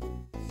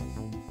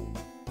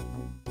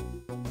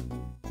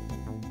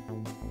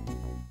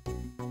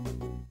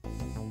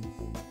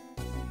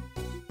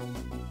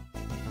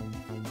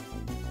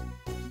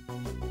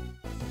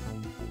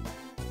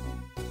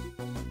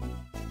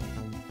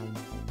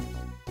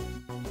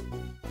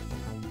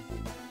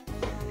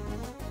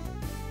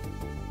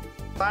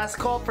 Last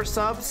call for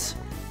subs.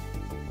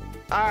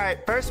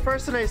 Alright, first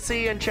person I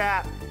see in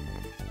chat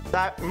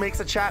that makes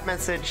a chat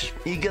message,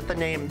 you get the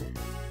name.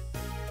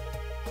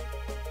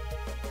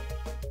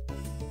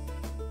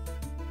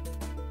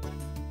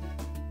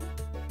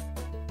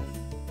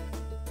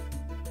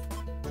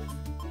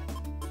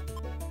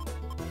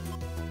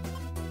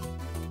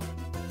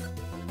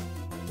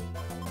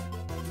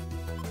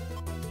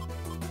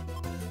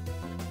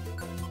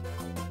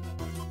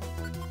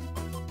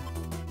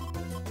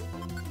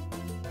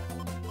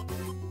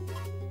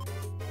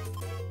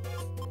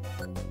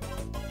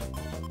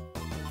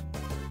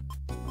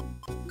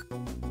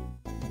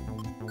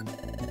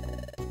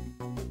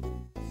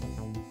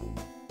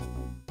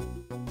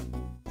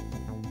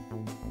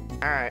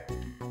 Alright.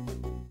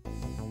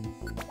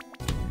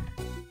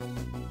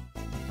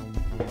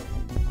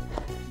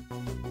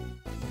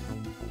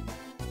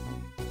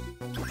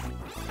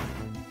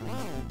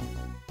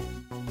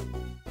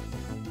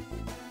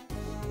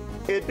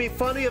 It'd be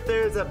funny if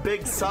there's a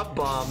big sub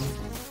bomb.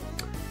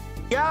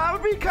 Yeah, that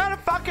would be kind of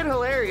fucking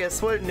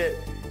hilarious, wouldn't it?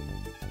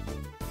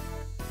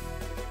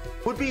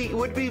 Would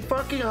be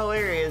fucking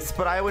hilarious,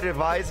 but I would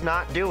advise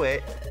not do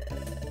it.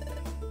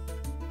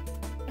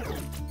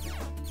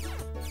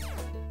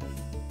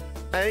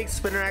 I think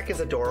Spinnerack is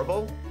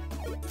adorable.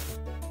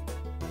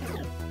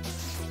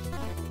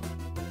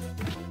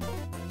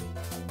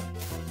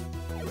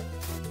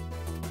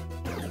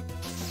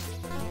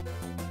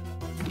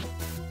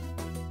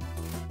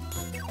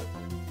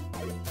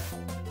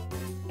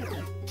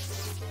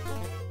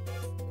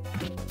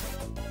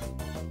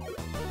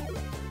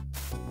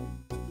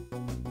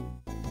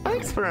 I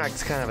think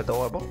Spinnerack's kind of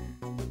adorable.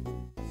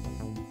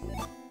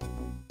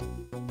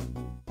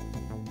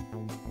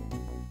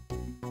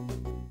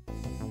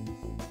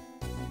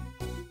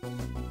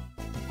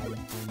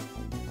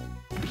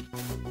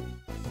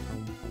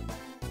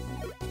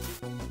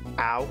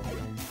 Ow.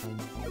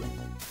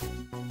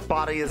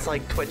 Body is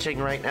like twitching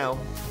right now.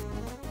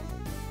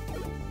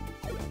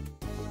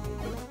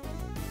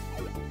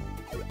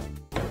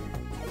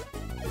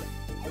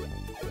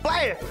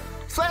 Slayer!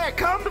 Slayer,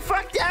 calm the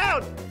fuck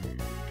down!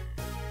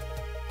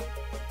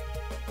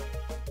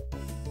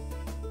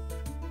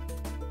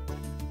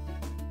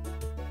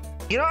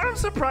 You know what? I'm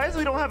surprised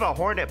we don't have a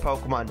Hornet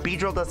Pokemon.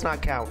 Beedrill does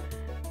not count.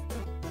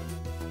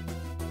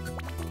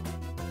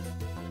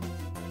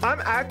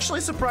 I'm actually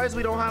surprised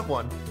we don't have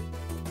one.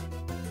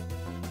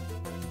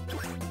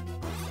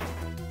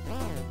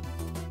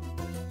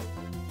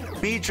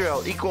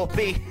 Beedrill equal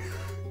B.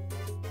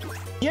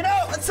 You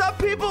know, some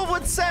people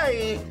would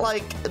say,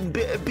 like,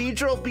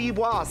 Beedrill B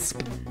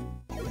Wasp.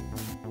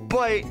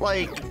 But,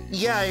 like,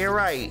 yeah, you're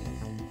right.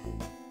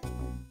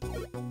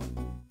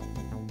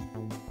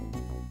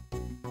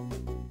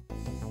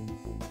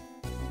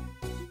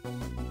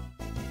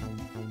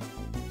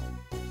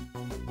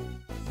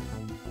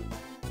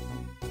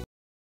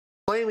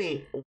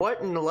 Flamie,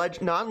 what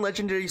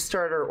non-legendary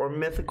starter or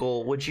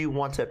mythical would you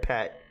want to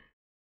pet?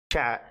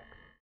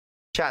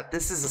 Chat,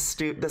 this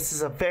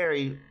is a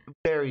very,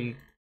 very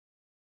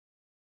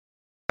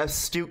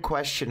astute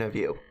question of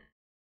you.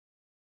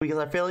 Because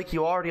I feel like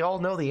you already all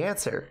know the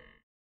answer.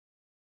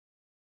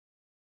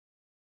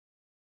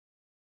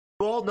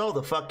 You all know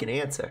the fucking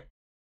answer.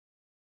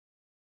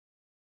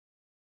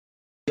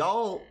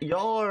 Y'all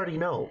already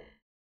know.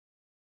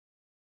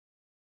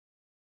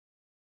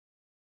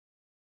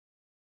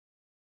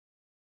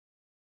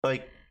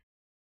 Like,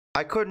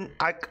 I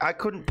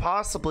couldn't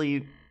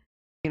possibly,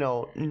 you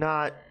know,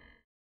 not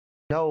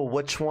know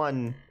which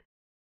one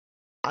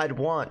I'd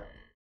want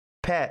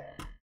pet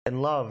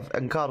and love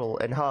and cuddle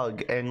and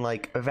hug and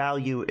like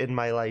value in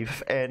my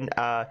life, and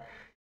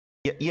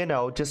you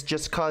know,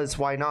 just cause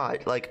why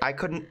not? Like, I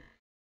couldn't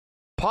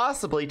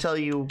possibly tell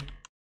you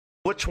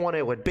which one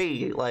it would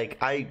be. Like,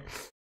 I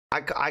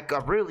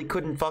really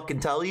couldn't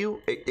fucking tell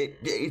you.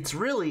 It's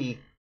really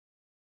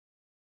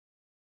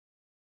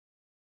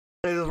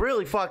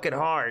fucking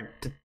hard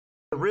to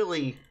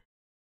really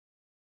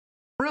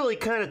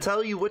kind of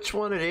tell you which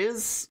one it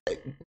is.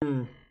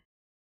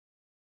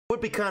 Would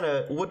be kind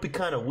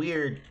of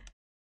weird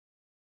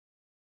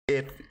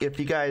if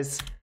you guys,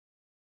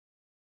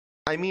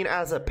 I mean,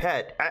 as a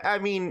pet, I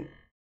mean,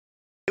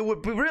 it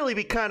would really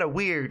be kind of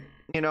weird,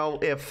 you know,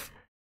 if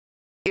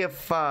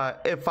I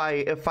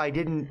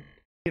didn't,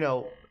 you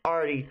know,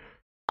 already,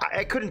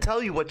 I couldn't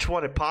tell you which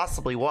one it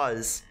possibly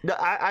was.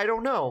 I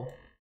don't know.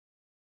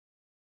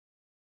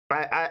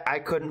 I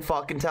couldn't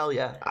fucking tell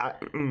you. I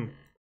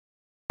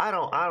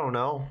don't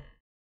know.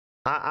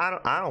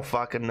 I don't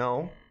fucking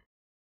know.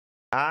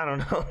 I don't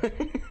know.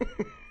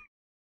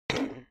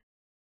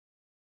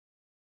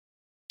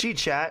 Gee,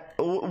 chat,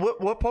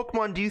 what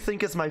Pokemon do you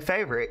think is my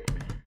favorite?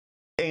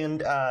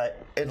 And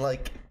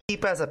like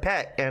keep as a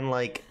pet, and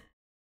like,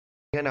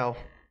 you know,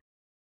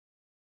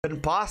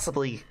 couldn't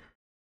possibly,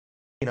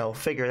 you know,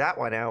 figure that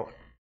one out.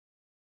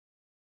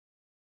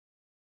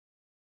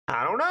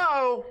 I don't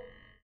know.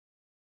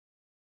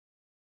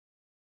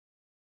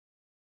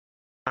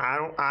 I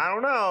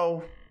don't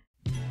know.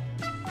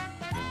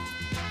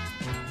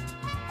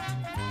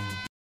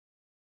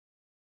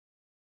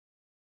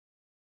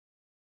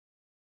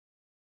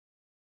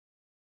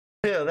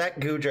 Yeah, that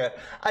Gudra.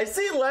 I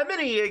see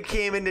Lemony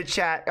came into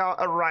chat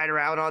right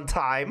around on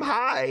time.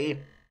 Hi.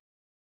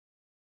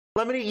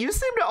 Lemony, you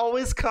seem to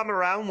always come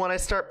around when I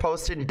start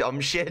posting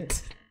dumb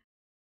shit.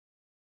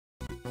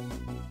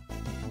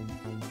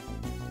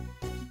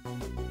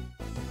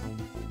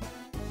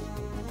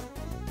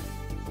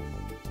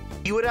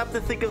 You would have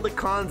to think of the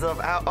cons of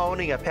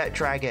owning a pet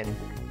dragon.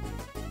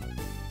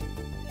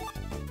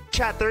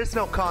 Chat, there is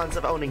no cons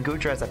of owning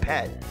Gudra as a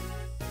pet.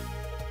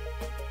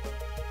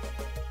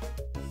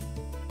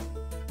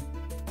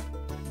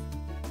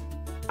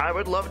 I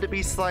would love to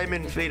be slime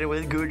inflated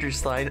with Gudra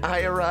slime.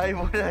 I arrive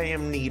when I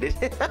am needed.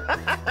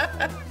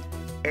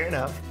 Fair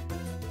enough.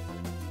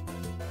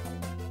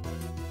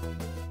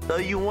 So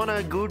you want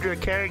a Gudra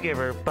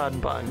caregiver, Bun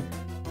Bun?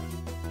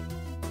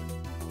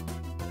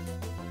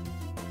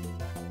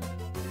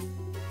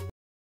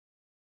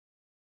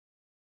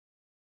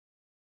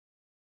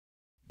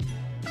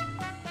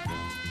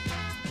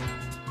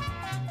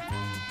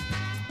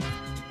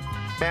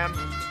 Ma'am.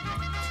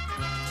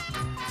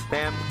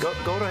 Ma'am, go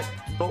to it.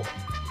 Go.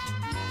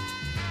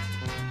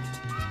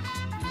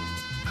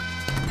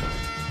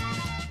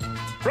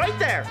 Right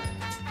there!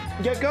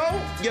 You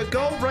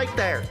go right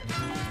there.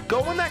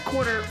 Go in that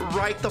corner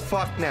right the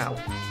fuck now.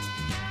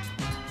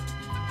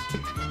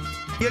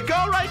 You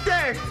go right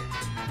there!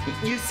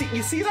 You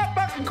see that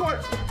fucking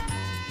corner?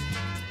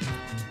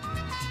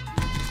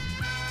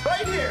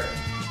 Right here!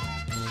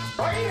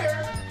 Right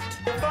here!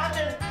 You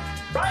fucking...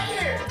 Right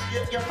here!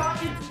 You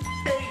fucking...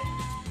 Stay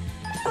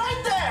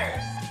right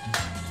there!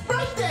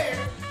 Right there!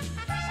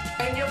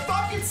 And you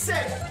fucking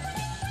sit!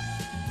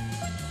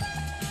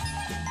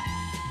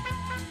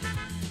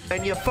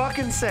 And you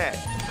fucking said,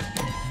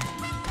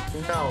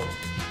 no,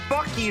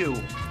 fuck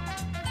you.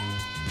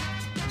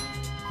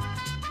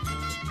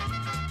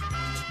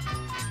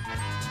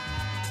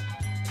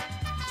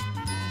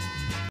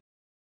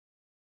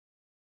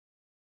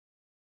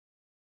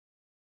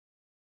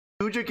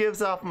 Gudra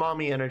gives off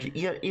mommy energy.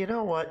 You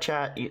know what,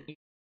 chat? You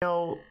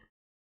know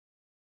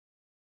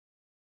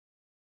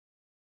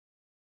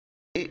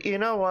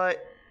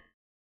what?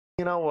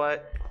 You know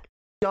what?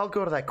 Y'all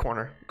go to that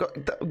corner.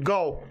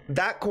 Go.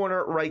 That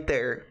corner right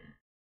there.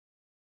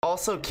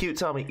 Also cute,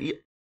 tell me.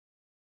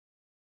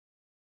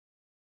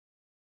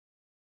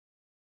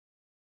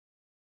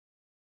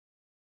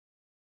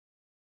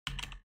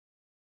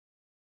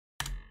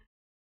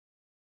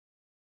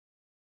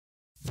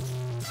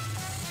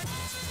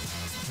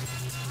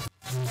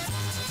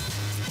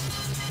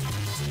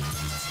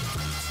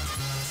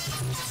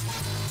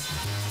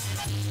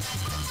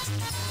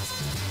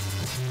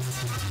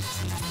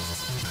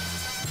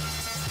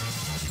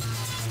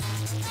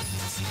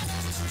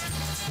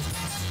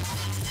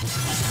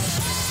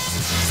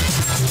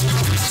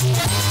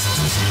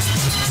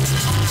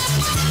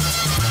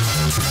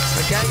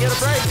 I can't get a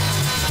break.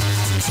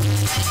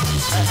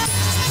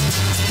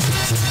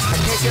 I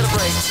can't get a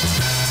break.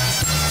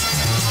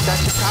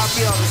 That's just how I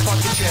feel on this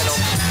fucking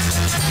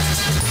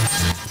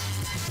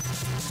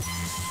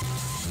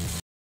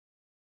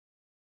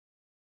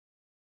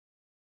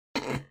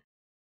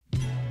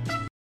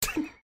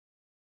channel.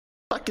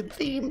 Fucking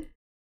theme.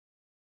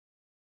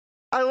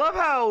 I love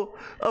how,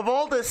 of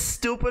all the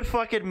stupid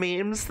fucking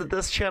memes that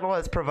this channel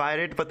has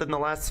provided within the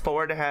last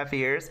 4.5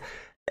 years,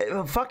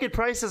 fucking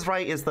Price is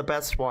Right is the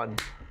best one.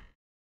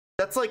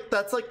 That's like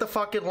the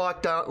fucking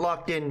locked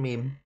in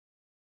meme.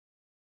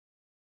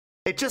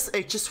 It's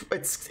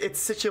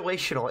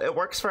situational. It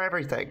works for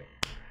everything.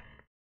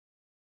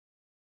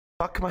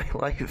 Fuck my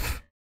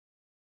life.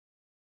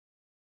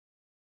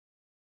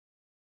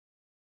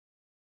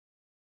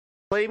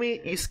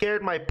 Flamie, you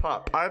scared my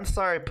pup. I'm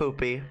sorry,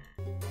 Poopy.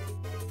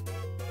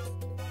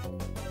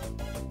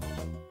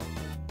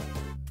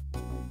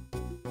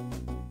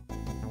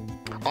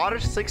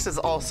 Oddish 6 is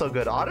also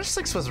good. Oddish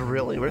 6 was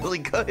really, really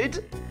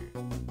good.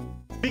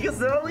 Because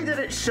not only did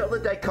it show the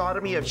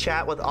dichotomy of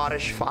chat with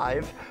Oddish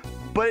 5,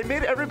 but it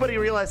made everybody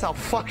realize how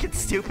fucking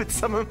stupid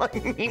some of my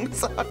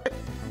memes are.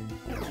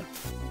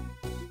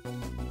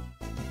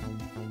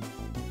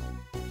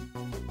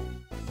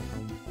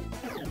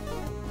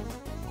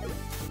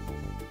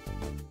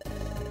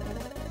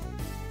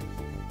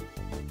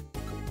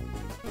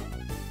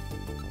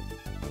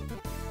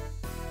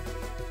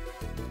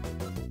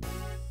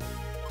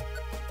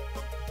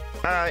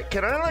 Alright,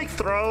 can I like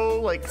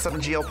throw like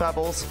some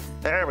geopebbles?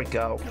 There we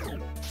go.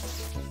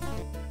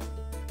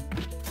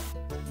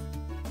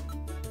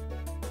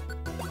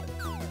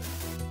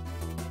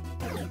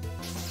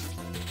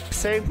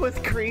 Same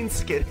with Green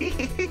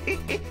Skinny.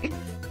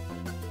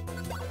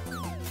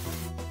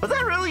 Was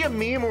that really a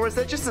meme or was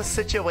that just a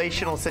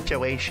situational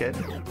situation?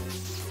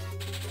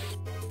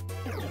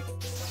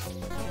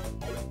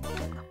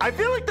 I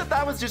feel like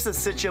that was just a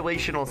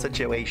situational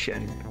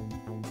situation.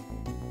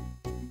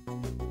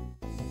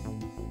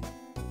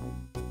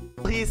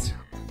 Please.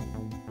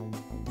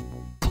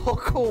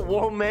 Local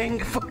Womang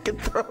fucking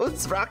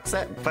throws rocks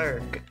at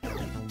Berg.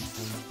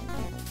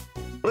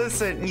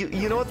 Listen,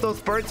 you know what?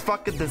 Those birds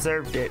fucking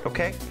deserved it,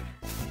 okay?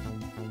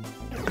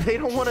 They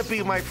don't want to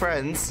be my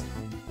friends.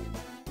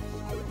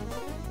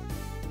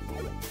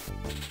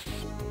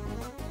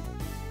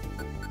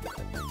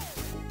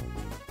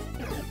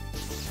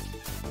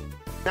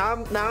 Now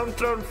I'm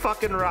throwing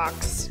fucking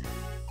rocks.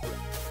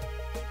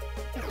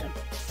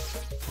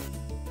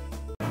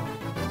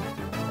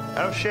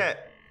 Oh shit.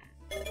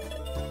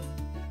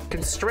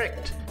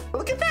 Constrict.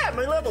 Look at that,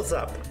 my level's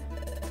up.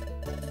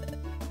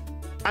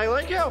 I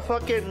like how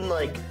fucking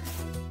like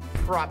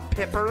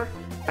pipper,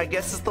 I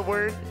guess is the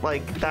word,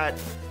 like that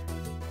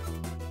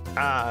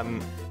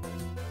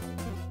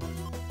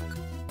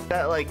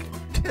that like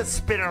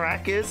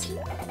spinnerack is.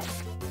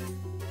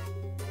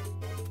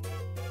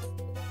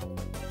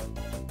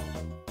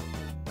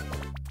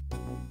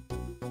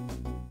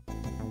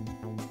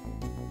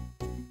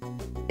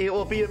 It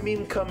will be a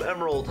meme come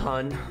Emerald,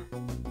 hun.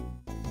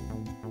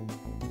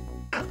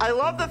 I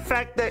love the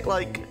fact that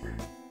like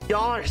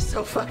y'all are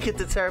so fucking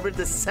determined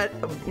to set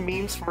of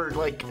memes for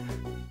like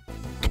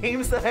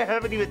games that I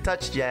haven't even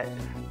touched yet.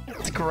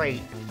 It's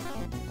great.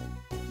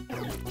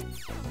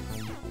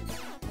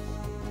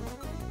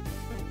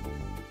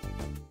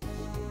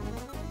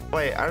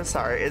 Wait, I'm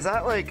sorry. Is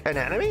that like an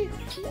enemy?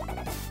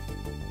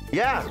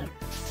 Yeah.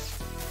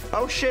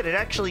 Oh shit, it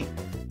actually...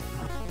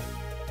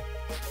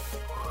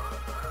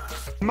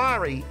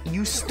 Mari,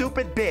 you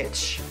stupid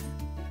bitch.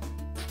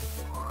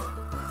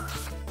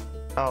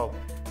 Oh.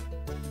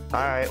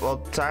 Alright,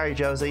 well, sorry,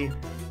 Josie.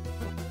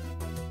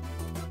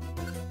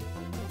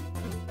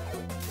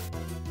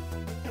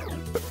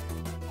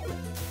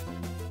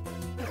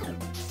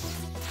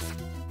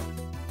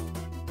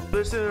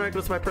 Boosting the rank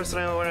was my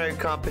personality when I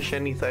accomplish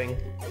anything.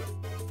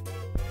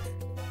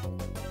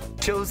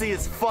 Josie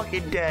is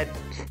fucking dead.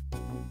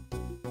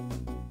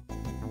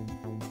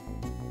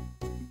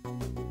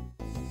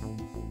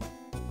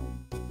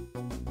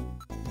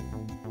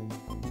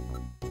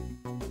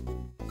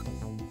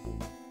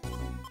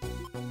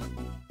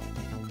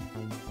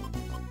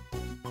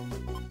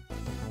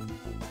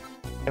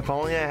 If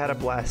only I had a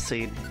blast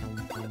seed.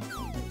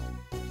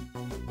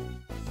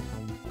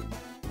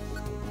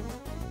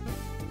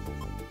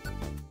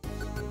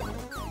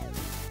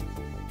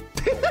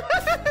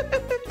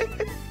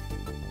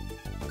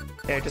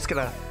 Yeah, just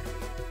gonna...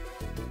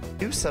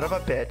 You son of a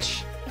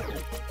bitch.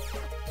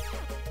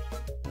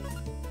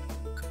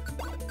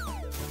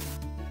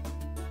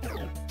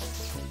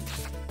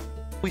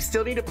 We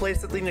still need to play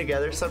something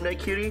together someday,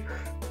 cutie.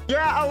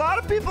 Yeah, a lot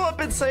of people have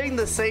been saying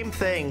the same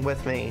thing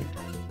with me.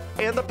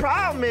 And the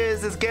problem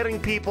is getting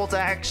people to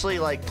actually,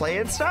 like, play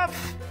and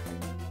stuff.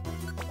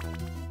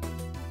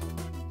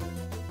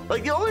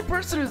 Like, the only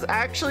person who's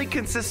actually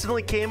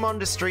consistently came on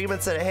to stream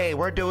and said, hey,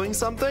 we're doing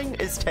something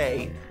is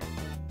Tay.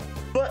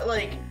 But,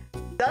 like,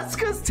 that's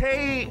because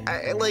Tay,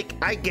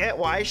 I get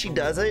why she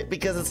does it,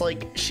 because it's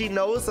like, she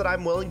knows that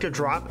I'm willing to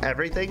drop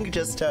everything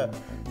just to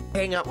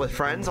hang out with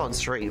friends on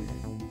stream.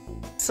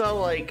 So,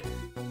 like,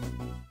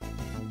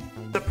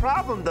 the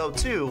problem, though,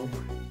 too,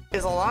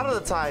 is a lot of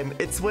the time,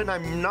 it's when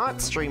I'm not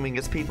streaming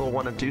as people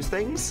want to do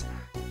things.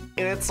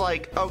 And it's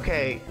like,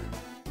 okay,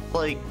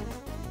 like,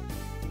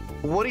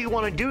 what do you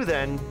want to do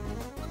then?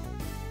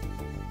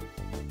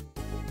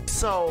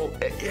 So,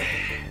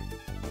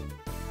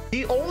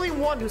 the only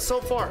one who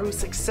so far who's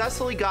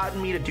successfully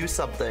gotten me to do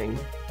something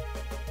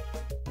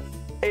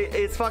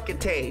is fucking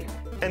Tay.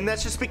 And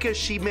that's just because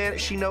she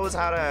knows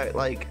how to,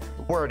 like,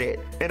 word it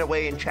in a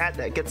way in chat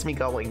that gets me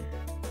going.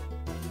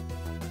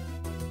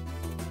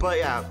 But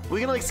yeah,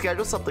 we can like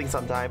schedule something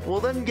sometime. Well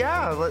then,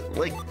 yeah,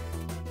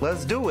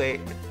 let's do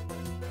it.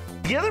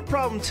 The other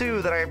problem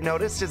too that I've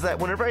noticed is that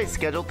whenever I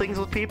schedule things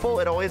with people,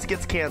 it always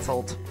gets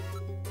canceled.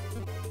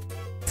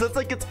 So it's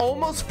like, it's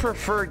almost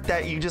preferred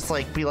that you just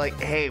like be like,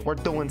 hey, we're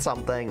doing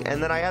something.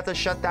 And then I have to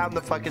shut down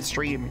the fucking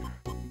stream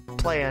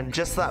plan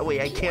just that way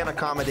I can't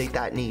accommodate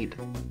that need.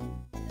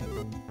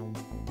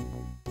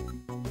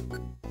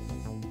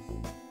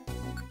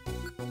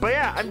 But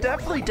yeah, I'm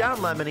definitely down,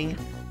 Lemony.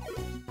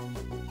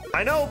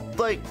 I know,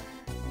 like,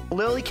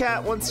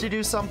 Lilycat wants to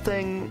do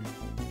something.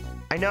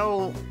 I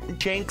know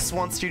Jinx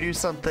wants to do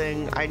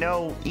something. I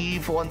know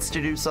Eve wants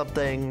to do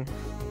something.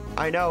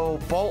 I know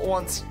Bolt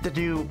wants to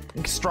do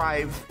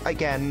Strive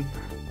again.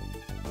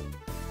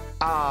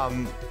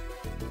 And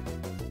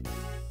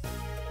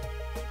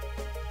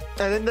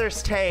then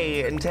there's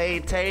Tay, and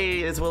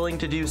Tay is willing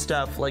to do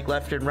stuff like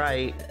left and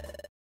right.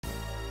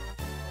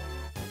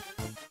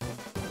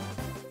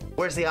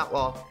 Where's the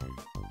outlaw?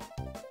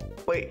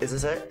 Wait, is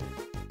this it?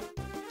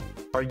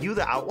 Are you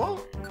the outlaw?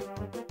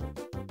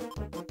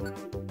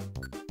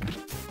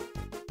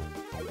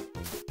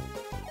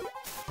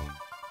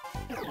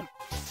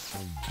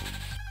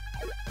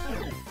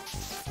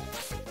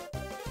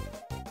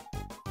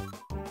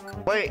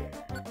 Wait,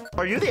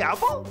 are you the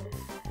outlaw?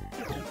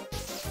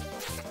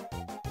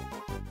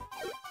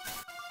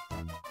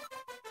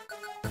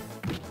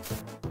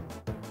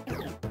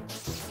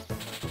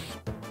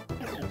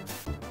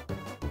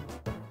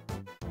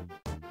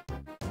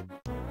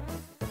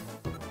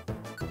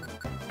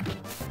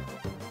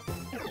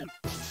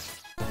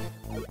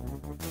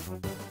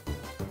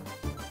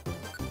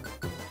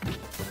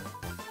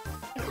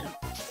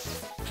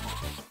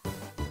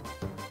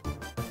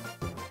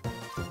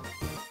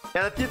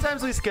 Yeah, the few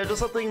times we scheduled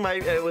something,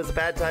 it was a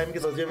bad time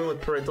because I was dealing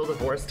with parental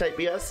divorce type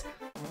BS.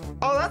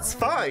 Oh, that's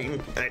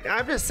fine.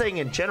 I'm just saying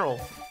in general.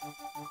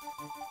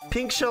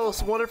 Pink Shell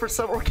is wanted for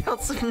several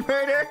counts of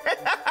murder.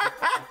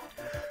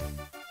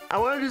 I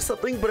want to do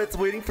something, but it's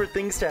waiting for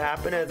things to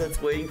happen as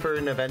it's waiting for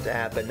an event to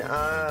happen.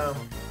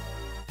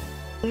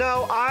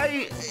 No,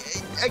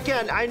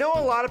 again, I know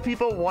a lot of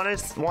people want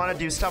to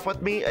do stuff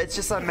with me. It's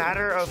just a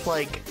matter of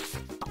like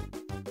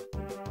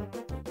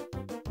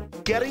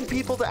getting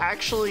people to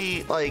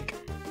actually like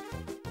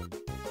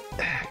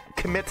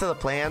commit to the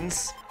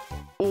plans,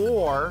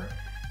 or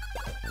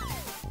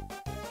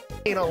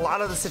in a lot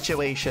of the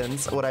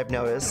situations, what I've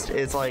noticed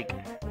is like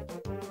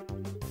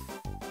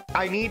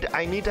I need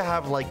to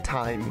have like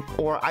time,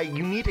 or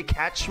you need to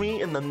catch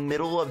me in the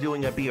middle of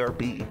doing a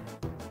BRB.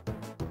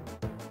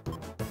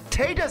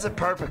 Tay does it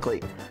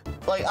perfectly.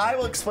 Like, I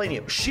will explain to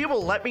you. She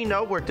will let me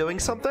know we're doing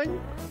something,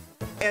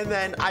 and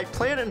then I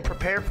plan and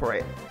prepare for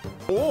it.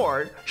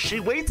 Or she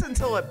waits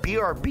until a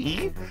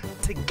BRB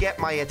to get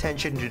my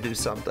attention to do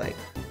something.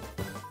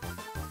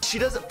 She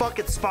does it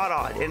fucking spot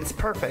on, and it's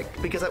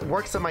perfect because it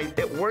works in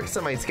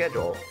my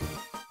schedule.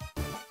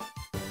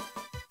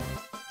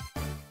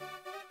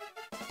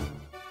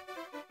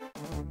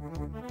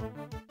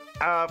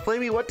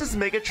 Flamie, what does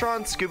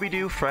Megatron,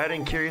 Scooby-Doo, Fred,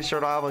 and Curious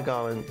George have in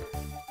common?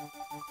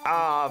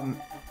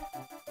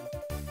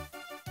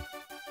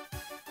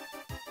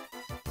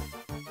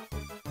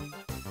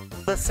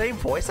 The same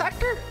voice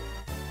actor?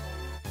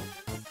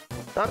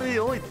 That'd be the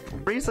only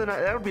reason.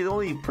 That would be the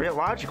only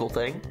logical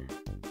thing.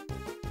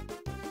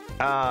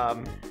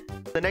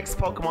 The next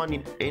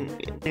Pokemon in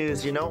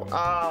news, you know?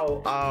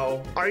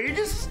 Oh. Are you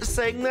just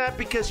saying that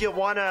because you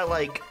wanna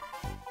like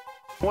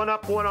one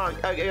on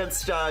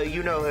against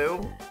you know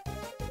who?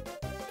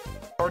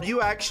 Or do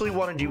you actually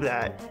want to do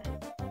that?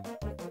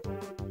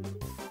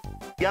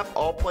 Yep,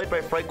 all played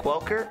by Frank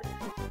Welker.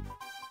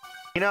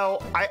 You know,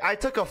 I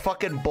took a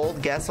fucking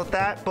bold guess with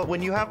that, but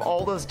when you have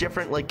all those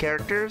different like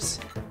characters,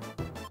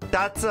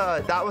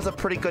 that was a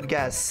pretty good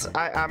guess.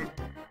 I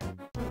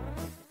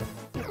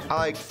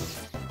like.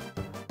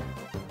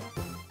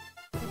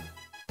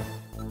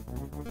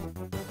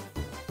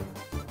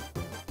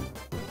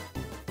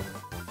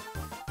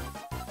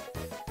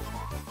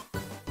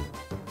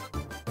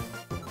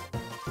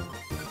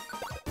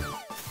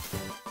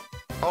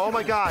 Oh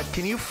my god,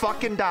 can you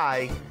fucking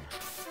die?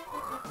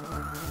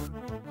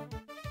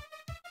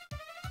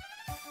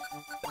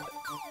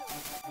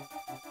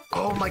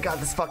 Oh my god,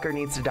 this fucker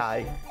needs to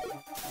die.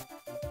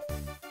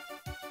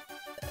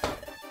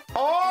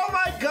 Oh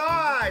my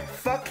god!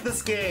 Fuck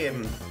this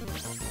game.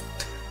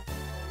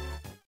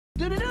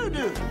 Do.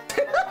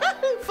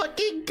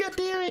 Fucking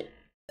goddamn it.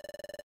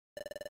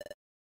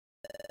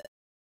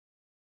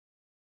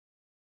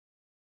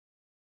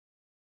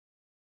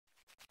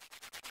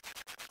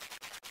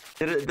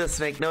 Did the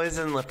snake noise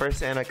in the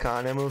first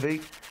Anaconda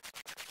movie?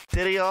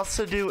 Did he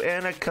also do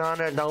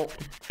Anaconda? Don't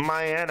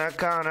my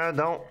Anaconda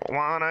don't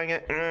wanna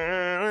get.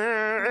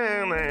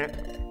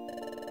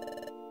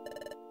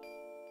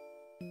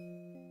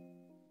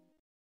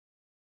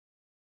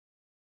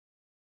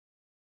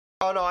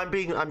 Oh no,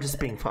 I'm just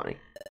being funny.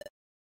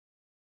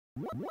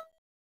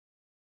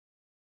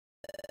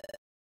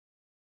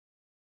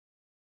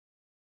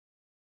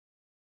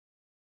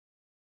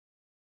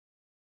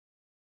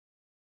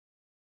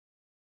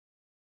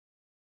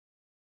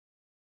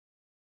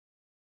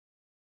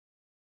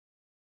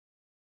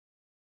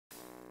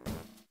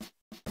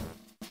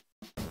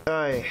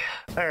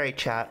 Alright,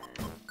 chat.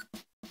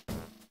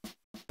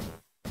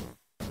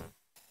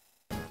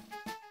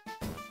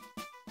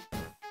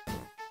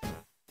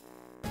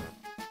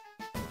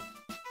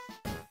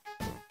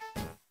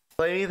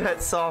 Play me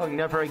that song,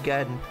 Never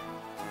Again.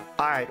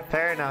 Alright,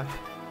 fair enough.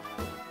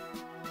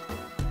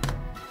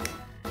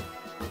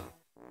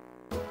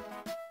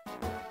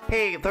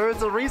 Hey, there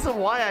was a reason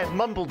why I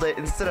mumbled it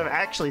instead of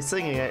actually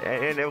singing it,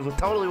 and it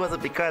totally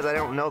wasn't because I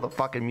don't know the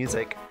fucking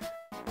music.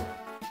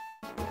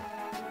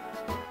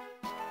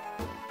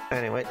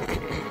 Anyway.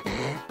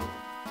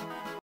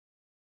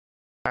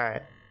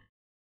 Alright.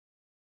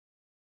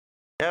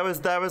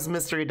 That was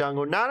Mystery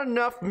Dungo. Not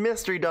enough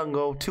Mystery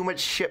Dungo, too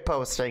much shit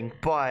posting,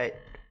 but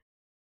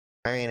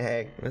I mean,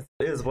 hey, it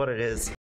is what it is.